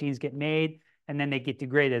 Our proteins get made and then they get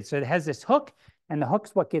degraded. So it has this hook, and the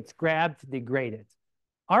hook's what gets grabbed to degrade it.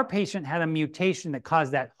 Our patient had a mutation that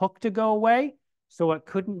caused that hook to go away, so it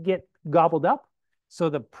couldn't get gobbled up. So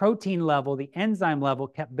the protein level, the enzyme level,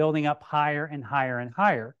 kept building up higher and higher and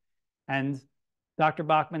higher. And Dr.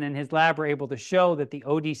 Bachman and his lab were able to show that the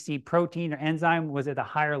ODC protein or enzyme was at a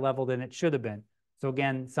higher level than it should have been. So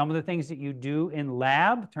again, some of the things that you do in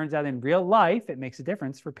lab, turns out in real life, it makes a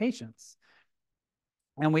difference for patients.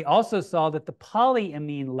 And we also saw that the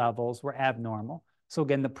polyamine levels were abnormal. So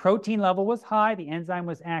again, the protein level was high, the enzyme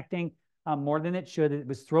was acting more than it should. It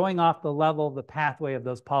was throwing off the level of the pathway of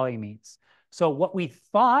those polyamines. So what we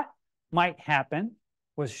thought might happen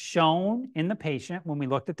was shown in the patient when we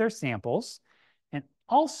looked at their samples. And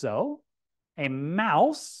also, a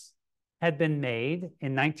mouse had been made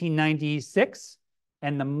in 1996,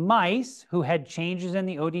 and the mice who had changes in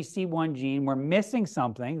the ODC1 gene were missing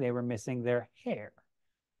something. They were missing their hair.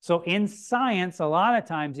 So in science, a lot of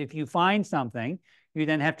times, if you find something, you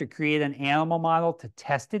then have to create an animal model to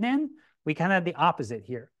test it in. We kind of had the opposite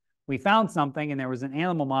here. We found something, and there was an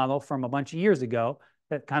animal model from a bunch of years ago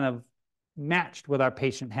that kind of matched what our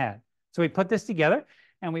patient had. So we put this together,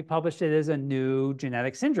 and we published it as a new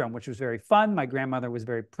genetic syndrome, which was very fun. My grandmother was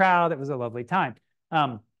very proud. It was a lovely time.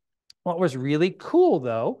 What was really cool,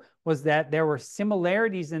 though, was that there were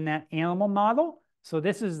similarities in that animal model. So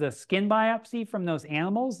this is the skin biopsy from those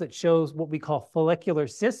animals that shows what we call follicular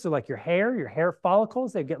cysts. So like your hair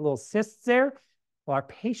follicles, they get little cysts there. Well, our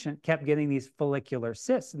patient kept getting these follicular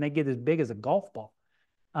cysts, and they get as big as a golf ball.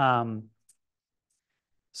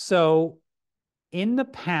 So in the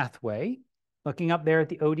pathway, looking up there at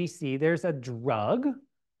the ODC, there's a drug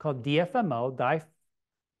called DFMO,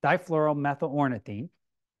 difluoromethyl ornithine.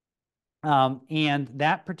 And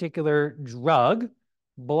that particular drug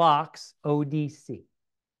blocks ODC.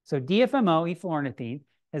 So DFMO, eflornithine,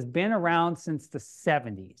 has been around since the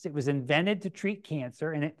 70s. It was invented to treat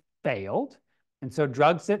cancer, and it failed. And so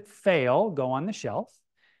drugs that fail go on the shelf.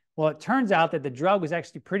 Well, it turns out that the drug was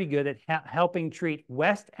actually pretty good at helping treat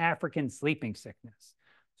West African sleeping sickness.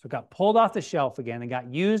 So it got pulled off the shelf again and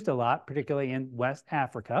got used a lot, particularly in West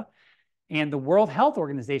Africa. And the World Health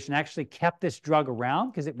Organization actually kept this drug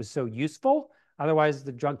around because it was so useful. Otherwise,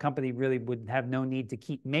 the drug company really would have no need to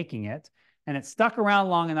keep making it. And it stuck around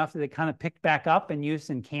long enough that it kind of picked back up in use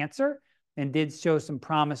in cancer and did show some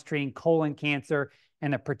promise treating colon cancer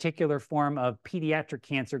and a particular form of pediatric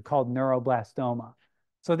cancer called neuroblastoma.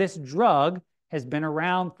 So this drug has been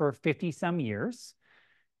around for 50-some years.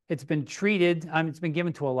 It's been treated, it's been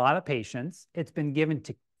given to a lot of patients. It's been given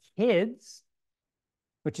to kids,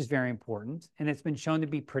 which is very important, and it's been shown to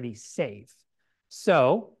be pretty safe.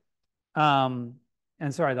 So, the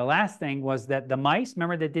last thing was that the mice,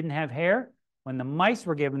 remember, that didn't have hair? When the mice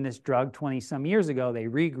were given this drug 20-some years ago, they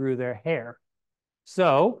regrew their hair.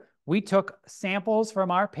 So we took samples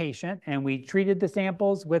from our patient, and we treated the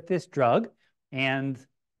samples with this drug, and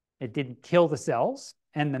it didn't kill the cells,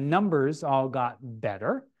 and the numbers all got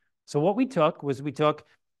better. So what we took was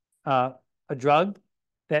a drug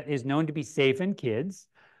that is known to be safe in kids,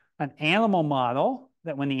 an animal model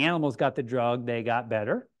that when the animals got the drug, they got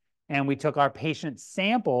better. And we took our patient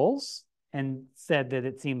samples and said that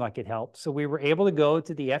it seemed like it helped. So we were able to go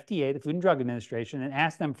to the FDA, the Food and Drug Administration, and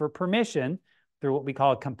ask them for permission through what we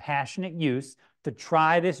call a compassionate use to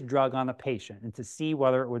try this drug on a patient and to see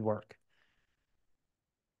whether it would work.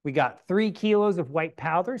 We got 3 kilos of white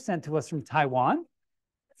powder sent to us from Taiwan,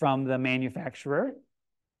 from the manufacturer,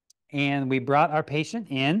 and we brought our patient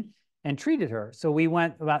in and treated her. So we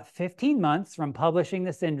went about 15 months from publishing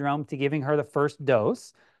the syndrome to giving her the first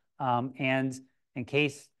dose. And in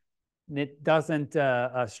case it doesn't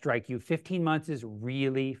strike you, 15 months is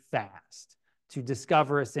really fast to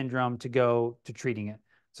discover a syndrome to go to treating it.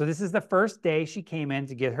 So this is the first day she came in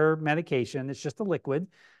to get her medication. It's just a liquid.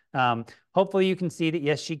 Hopefully you can see that,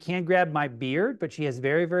 yes, she can grab my beard, but she has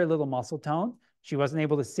very, very little muscle tone. She wasn't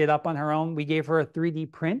able to sit up on her own. We gave her a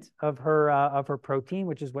 3D print of her protein,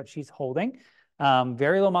 which is what she's holding.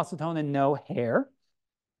 Very low muscle tone and no hair.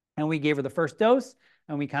 And we gave her the first dose,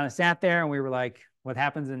 and we kind of sat there and we were like, what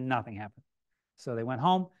happens? And nothing happened. So they went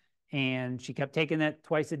home and she kept taking it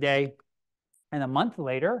twice a day. And a month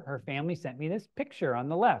later, her family sent me this picture on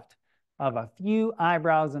the left of a few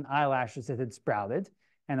eyebrows and eyelashes that had sprouted.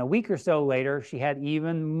 And a week or so later, she had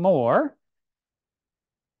even more.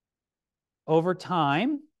 Over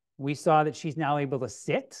time, we saw that she's now able to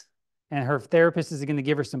sit, and her therapist is going to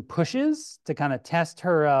give her some pushes to kind of test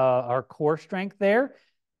her core strength there.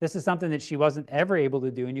 This is something that she wasn't ever able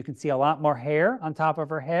to do, and you can see a lot more hair on top of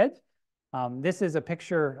her head. This is a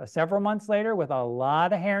picture several months later with a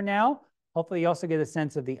lot of hair now. Hopefully you also get a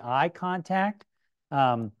sense of the eye contact.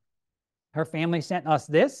 Her family sent us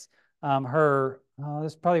this.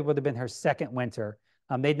 This probably would have been her second winter.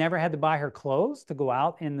 They'd never had to buy her clothes to go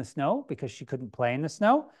out in the snow because she couldn't play in the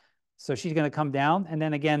snow. So she's going to come down. And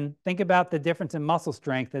then again, think about the difference in muscle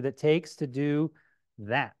strength that it takes to do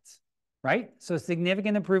that, right? So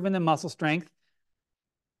significant improvement in muscle strength.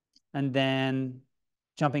 And then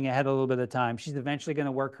jumping ahead a little bit of time, she's eventually going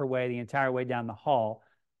to work her way the entire way down the hall.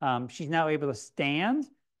 She's now able to stand,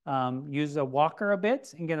 use a walker a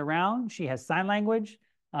bit and get around. She has sign language.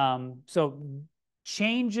 So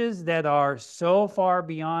changes that are so far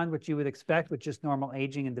beyond what you would expect with just normal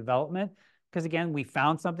aging and development. Because again, we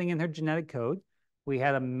found something in her genetic code. We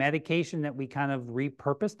had a medication that we kind of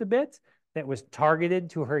repurposed a bit that was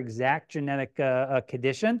targeted to her exact genetic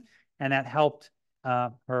condition, and that helped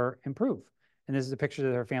her improve. And this is a picture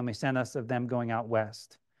that her family sent us of them going out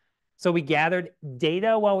west. So we gathered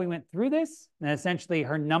data while we went through this, and essentially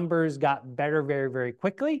her numbers got better very, very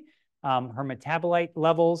quickly. Her metabolite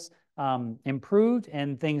levels improved,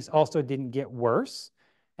 and things also didn't get worse.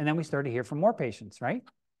 And then we started to hear from more patients, right?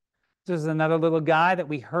 This is another little guy that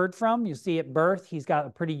we heard from. You see at birth, he's got a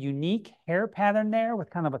pretty unique hair pattern there with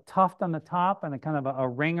kind of a tuft on the top and a kind of a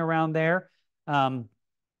ring around there.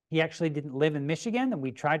 He actually didn't live in Michigan, and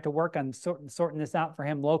we tried to work on sorting this out for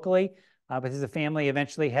him locally, but his family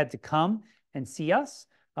eventually had to come and see us.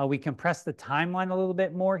 We compressed the timeline a little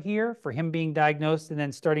bit more here for him being diagnosed and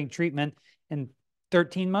then starting treatment in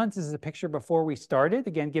 13 months. This is a picture before we started,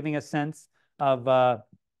 again, giving a sense of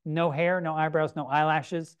no hair, no eyebrows, no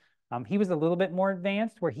eyelashes. He was a little bit more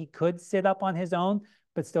advanced where he could sit up on his own,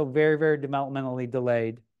 but still very, very developmentally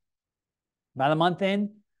delayed. About a month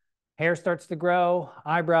in, hair starts to grow,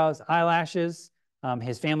 eyebrows, eyelashes.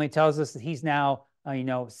 His family tells us that he's now,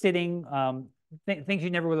 sitting, things you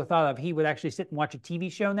never would have thought of. He would actually sit and watch a TV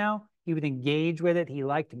show now. He would engage with it. He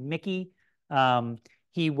liked Mickey.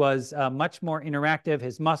 He was much more interactive.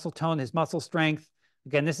 His muscle tone, his muscle strength.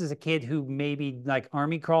 Again, this is a kid who maybe like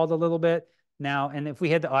army crawled a little bit now. And if we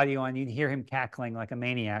had the audio on, you'd hear him cackling like a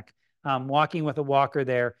maniac, walking with a walker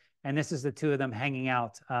there. And this is the two of them hanging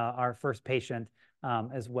out, our first patient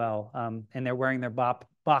as well. And they're wearing their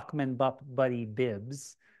Bachman Bupp Buddy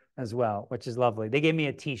bibs as well, which is lovely. They gave me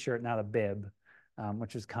a t-shirt, not a bib,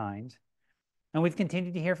 which was kind. And we've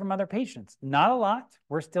continued to hear from other patients. Not a lot.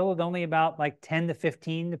 We're still at only about like 10 to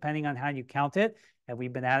 15, depending on how you count it. And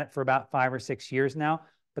we've been at it for about 5 or 6 years now.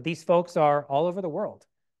 But these folks are all over the world.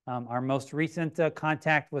 Our most recent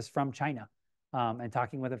contact was from China, and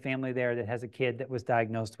talking with a family there that has a kid that was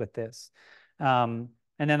diagnosed with this. And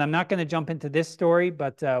then I'm not going to jump into this story,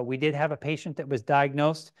 but we did have a patient that was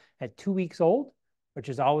diagnosed at 2 weeks old, which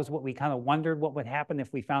is always what we kind of wondered what would happen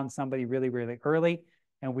if we found somebody really, really early.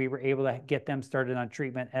 And we were able to get them started on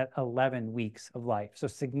treatment at 11 weeks of life. So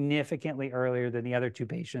significantly earlier than the other 2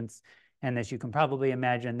 patients. And as you can probably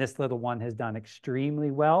imagine, this little one has done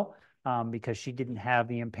extremely well because she didn't have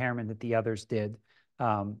the impairment that the others did.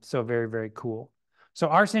 So very, very cool. So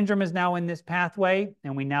our syndrome is now in this pathway,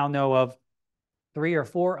 and we now know of 3 or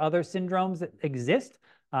 4 other syndromes that exist.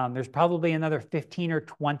 There's probably another 15 or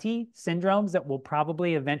 20 syndromes that we'll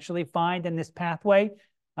probably eventually find in this pathway.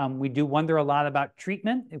 We do wonder a lot about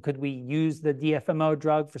treatment. Could we use the DFMO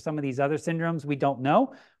drug for some of these other syndromes? We don't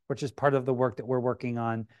know, which is part of the work that we're working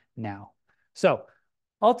on now. So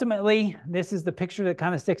ultimately, this is the picture that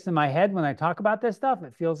kind of sticks in my head when I talk about this stuff.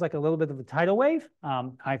 It feels like a little bit of a tidal wave.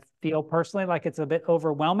 I feel personally like it's a bit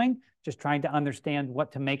overwhelming, just trying to understand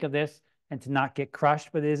what to make of this and to not get crushed,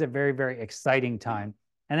 but it is a very, very exciting time.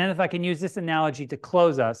 And then if I can use this analogy to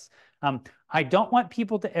close us, I don't want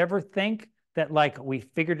people to ever think that like we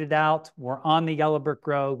figured it out, we're on the yellow brick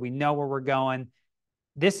road, we know where we're going.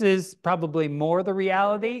 This is probably more the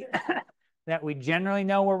reality that we generally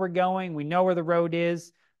know where we're going. We know where the road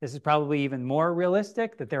is. This is probably even more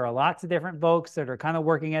realistic that there are lots of different folks that are kind of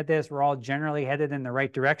working at this. We're all generally headed in the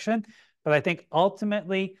right direction. But I think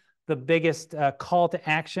ultimately the biggest call to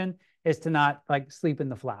action is to not like sleep in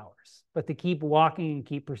the flowers, but to keep walking and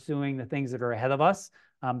keep pursuing the things that are ahead of us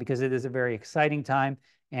because it is a very exciting time.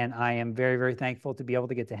 And I am very, very thankful to be able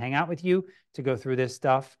to get to hang out with you to go through this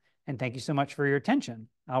stuff. And thank you so much for your attention.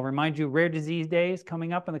 I'll remind you, Rare Disease Day is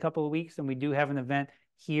coming up in a couple of weeks, and we do have an event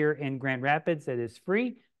here in Grand Rapids that is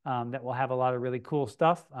free that will have a lot of really cool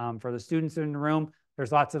stuff for the students in the room.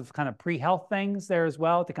 There's lots of kind of pre-health things there as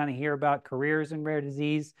well to kind of hear about careers in rare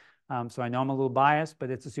disease. So I know I'm a little biased, but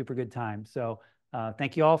it's a super good time. So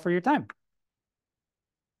thank you all for your time.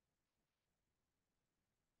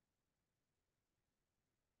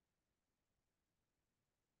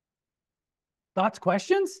 Thoughts,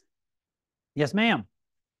 questions? Yes, ma'am.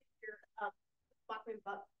 Your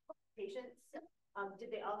Bupp patients, did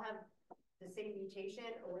they all have the same mutation,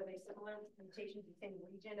 or were they similar mutations in the same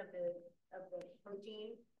region of the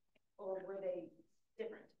protein, or were they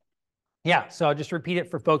different? Yeah, so I'll just repeat it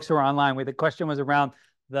for folks who are online. Where the question was around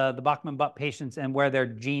the Bachman-Bupp patients and where their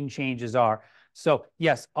gene changes are. So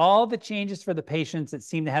yes, all the changes for the patients that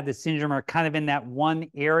seem to have this syndrome are kind of in that one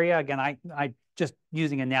area. Again, I just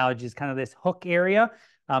using analogies, kind of this hook area.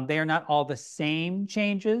 They are not all the same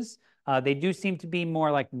changes. They do seem to be more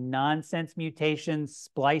like nonsense mutations,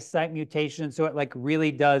 splice site mutations. So it like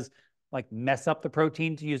really does like mess up the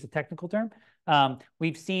protein, to use a technical term.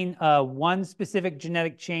 We've seen one specific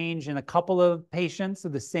genetic change in a couple of patients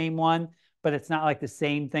of the same one, but it's not like the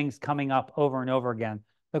same things coming up over and over again.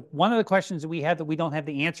 But one of the questions that we have that we don't have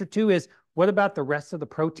the answer to is, what about the rest of the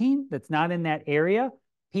protein that's not in that area?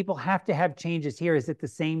 People have to have changes here. Is it the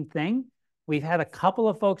same thing? We've had a couple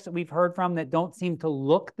of folks that we've heard from that don't seem to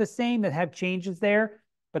look the same, that have changes there,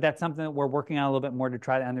 but that's something that we're working on a little bit more to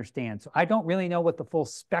try to understand. So I don't really know what the full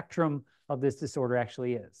spectrum of this disorder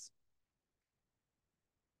actually is.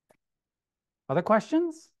 Other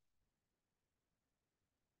questions?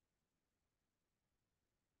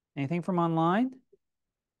 Anything from online?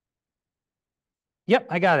 Yep,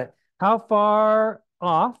 I got it. How far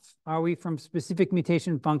off are we from specific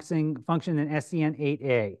mutation function in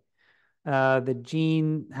SCN8A? The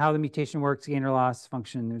gene, how the mutation works, gain or loss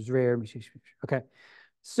function, there's rare mutation. Okay.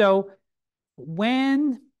 So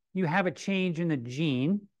when you have a change in the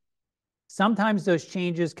gene, sometimes those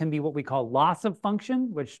changes can be what we call loss of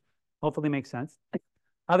function, which hopefully makes sense.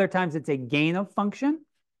 Other times it's a gain of function.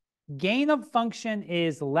 Gain of function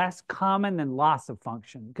is less common than loss of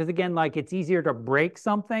function because, again, like it's easier to break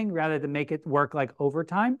something rather than make it work like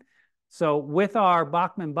overtime. So with our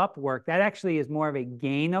Bachman-Bupp work, that actually is more of a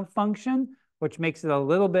gain of function, which makes it a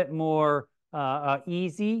little bit more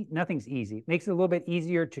easy. Nothing's easy. It makes it a little bit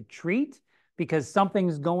easier to treat because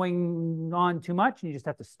something's going on too much and you just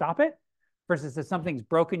have to stop it, versus if something's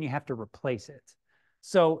broken, you have to replace it.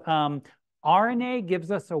 So RNA gives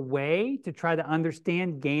us a way to try to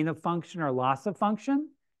understand gain of function or loss of function,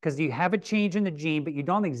 because you have a change in the gene, but you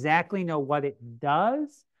don't exactly know what it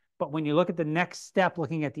does. But when you look at the next step,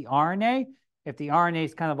 looking at the RNA, if the RNA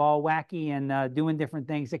is kind of all wacky and doing different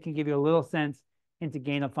things, it can give you a little sense into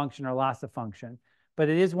gain of function or loss of function. But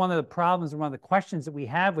it is one of the problems and one of the questions that we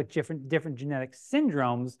have with different genetic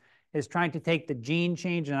syndromes is trying to take the gene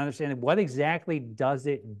change and understanding what exactly does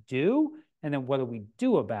it do, and then what do we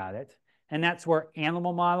do about it. And that's where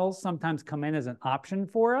animal models sometimes come in as an option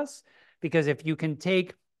for us, because if you can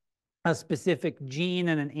take a specific gene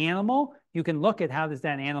in an animal, you can look at how does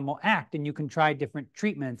that animal act, and you can try different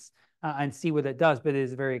treatments and see what it does. But it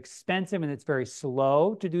is very expensive and it's very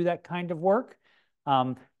slow to do that kind of work.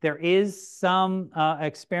 There is some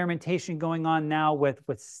experimentation going on now with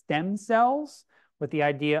stem cells, with the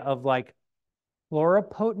idea of like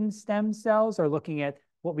pluripotent stem cells, or looking at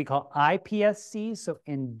what we call iPSC, so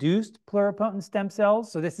induced pluripotent stem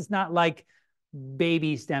cells. So this is not like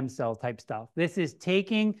baby stem cell type stuff. This is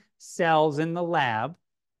taking cells in the lab,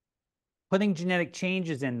 putting genetic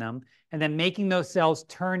changes in them, and then making those cells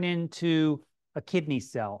turn into a kidney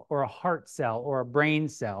cell or a heart cell or a brain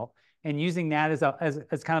cell, and using that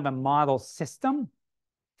as kind of a model system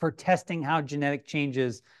for testing how genetic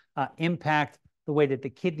changes impact the way that the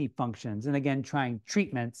kidney functions. And again, trying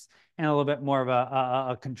treatments in a little bit more of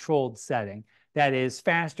a controlled setting that is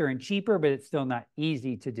faster and cheaper, but it's still not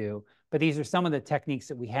easy to do. But these are some of the techniques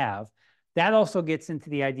that we have. That also gets into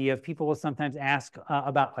the idea of people will sometimes ask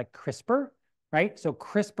about like CRISPR, right? So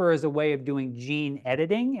CRISPR is a way of doing gene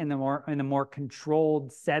editing in a more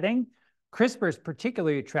controlled setting. CRISPR is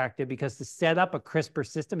particularly attractive because to set up a CRISPR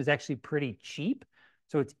system is actually pretty cheap.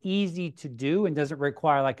 So it's easy to do and doesn't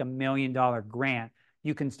require like $1 million grant.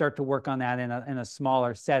 You can start to work on that in a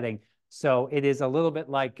smaller setting. So it is a little bit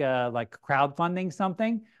like crowdfunding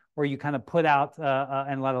something where you kind of put out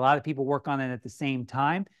and let a lot of people work on it at the same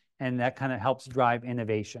time. And that kind of helps drive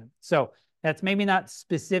innovation. So that's maybe not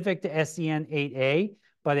specific to SCN8A,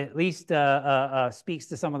 but at least speaks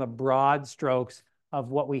to some of the broad strokes of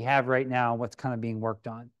what we have right now, what's kind of being worked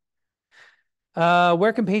on.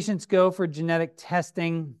 Where can patients go for genetic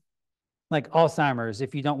testing, like Alzheimer's,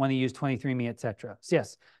 if you don't want to use 23andMe, et cetera? So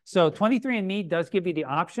yes. So 23andMe does give you the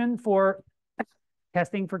option for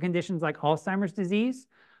testing for conditions like Alzheimer's disease.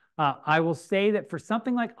 I will say that for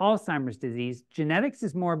something like Alzheimer's disease, genetics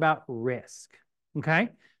is more about risk, okay?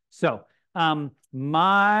 So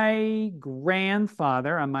my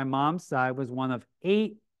grandfather on my mom's side was one of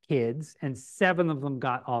 8 kids, and 7 of them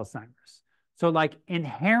got Alzheimer's. So like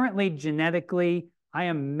inherently genetically, I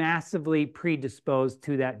am massively predisposed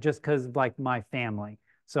to that just because of like my family.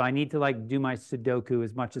 So I need to like do my Sudoku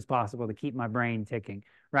as much as possible to keep my brain ticking,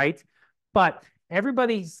 right? But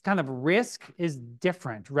everybody's kind of risk is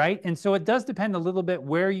different, right? And so it does depend a little bit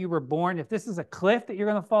where you were born. If this is a cliff that you're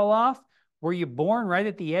going to fall off, were you born right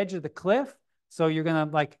at the edge of the cliff? So you're going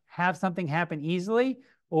to like have something happen easily?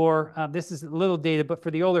 Or this is a little dated, but for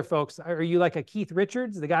the older folks, are you like a Keith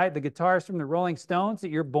Richards, the guitarist from the Rolling Stones, that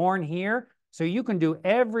you're born here? So you can do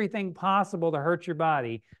everything possible to hurt your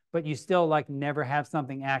body, but you still like never have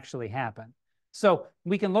something actually happen. So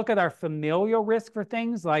we can look at our familial risk for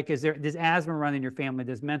things like, does asthma run in your family?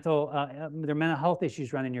 Does mental health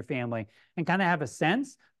issues run in your family? And kind of have a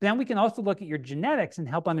sense. Then we can also look at your genetics and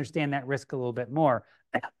help understand that risk a little bit more.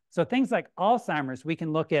 So things like Alzheimer's, we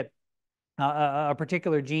can look at a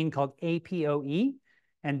particular gene called APOE,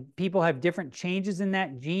 and people have different changes in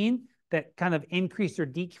that gene that kind of increase or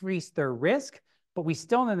decrease their risk. But we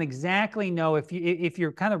still don't exactly know if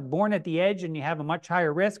you're kind of born at the edge and you have a much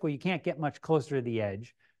higher risk, well, you can't get much closer to the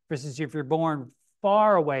edge. Versus if you're born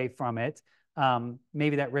far away from it,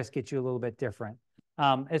 maybe that risk gets you a little bit different.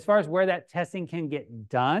 As far as where that testing can get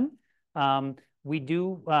done, we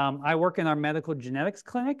do, I work in our medical genetics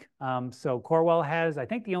clinic. So Corewell has, I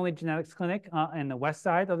think, the only genetics clinic in the west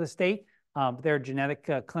side of the state. There are genetic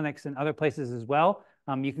clinics in other places as well.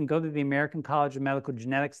 You can go to the American College of Medical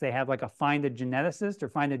Genetics. They have like a find a geneticist or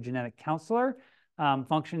find a genetic counselor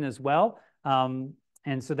function as well. And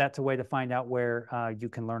so that's a way to find out where you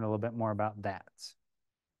can learn a little bit more about that.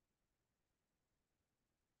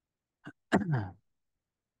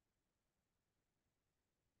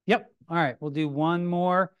 Yep. All right. We'll do one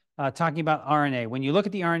more talking about RNA. When you look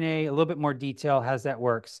at the RNA, a little bit more detail, how that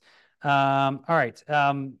works. All right.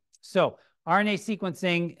 So RNA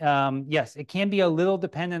sequencing, yes, it can be a little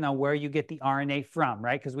dependent on where you get the RNA from,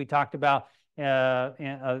 right? Because we talked about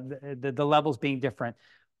the levels being different.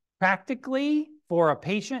 Practically, for a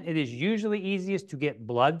patient, it is usually easiest to get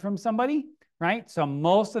blood from somebody, right? So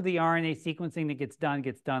most of the RNA sequencing that gets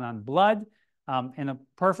done on blood. In a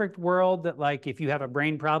perfect world that like if you have a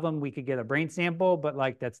brain problem, we could get a brain sample, but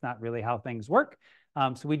like that's not really how things work.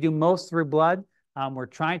 So we do most through blood. We're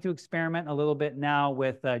trying to experiment a little bit now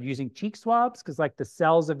with using cheek swabs because like the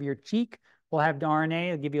cells of your cheek will have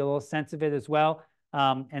RNA. It'll give you a little sense of it as well.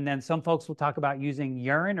 And then some folks will talk about using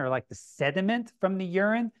urine or like the sediment from the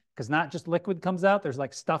urine because not just liquid comes out. There's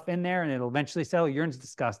like stuff in there and it'll eventually settle. Urine's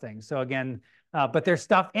disgusting. So again, but there's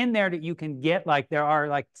stuff in there that you can get, like there are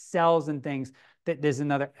like cells and things that there's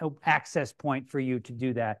another access point for you to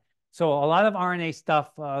do that. So a lot of RNA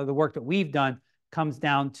stuff, the work that we've done comes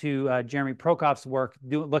down to Jeremy Prokop's work,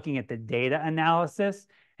 looking at the data analysis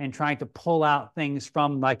and trying to pull out things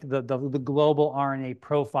from like the global RNA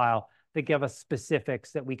profile that give us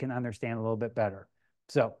specifics that we can understand a little bit better.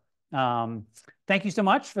 So thank you so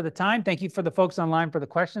much for the time. Thank you for the folks online for the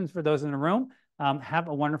questions, for those in the room. Have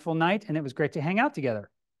a wonderful night, and it was great to hang out together.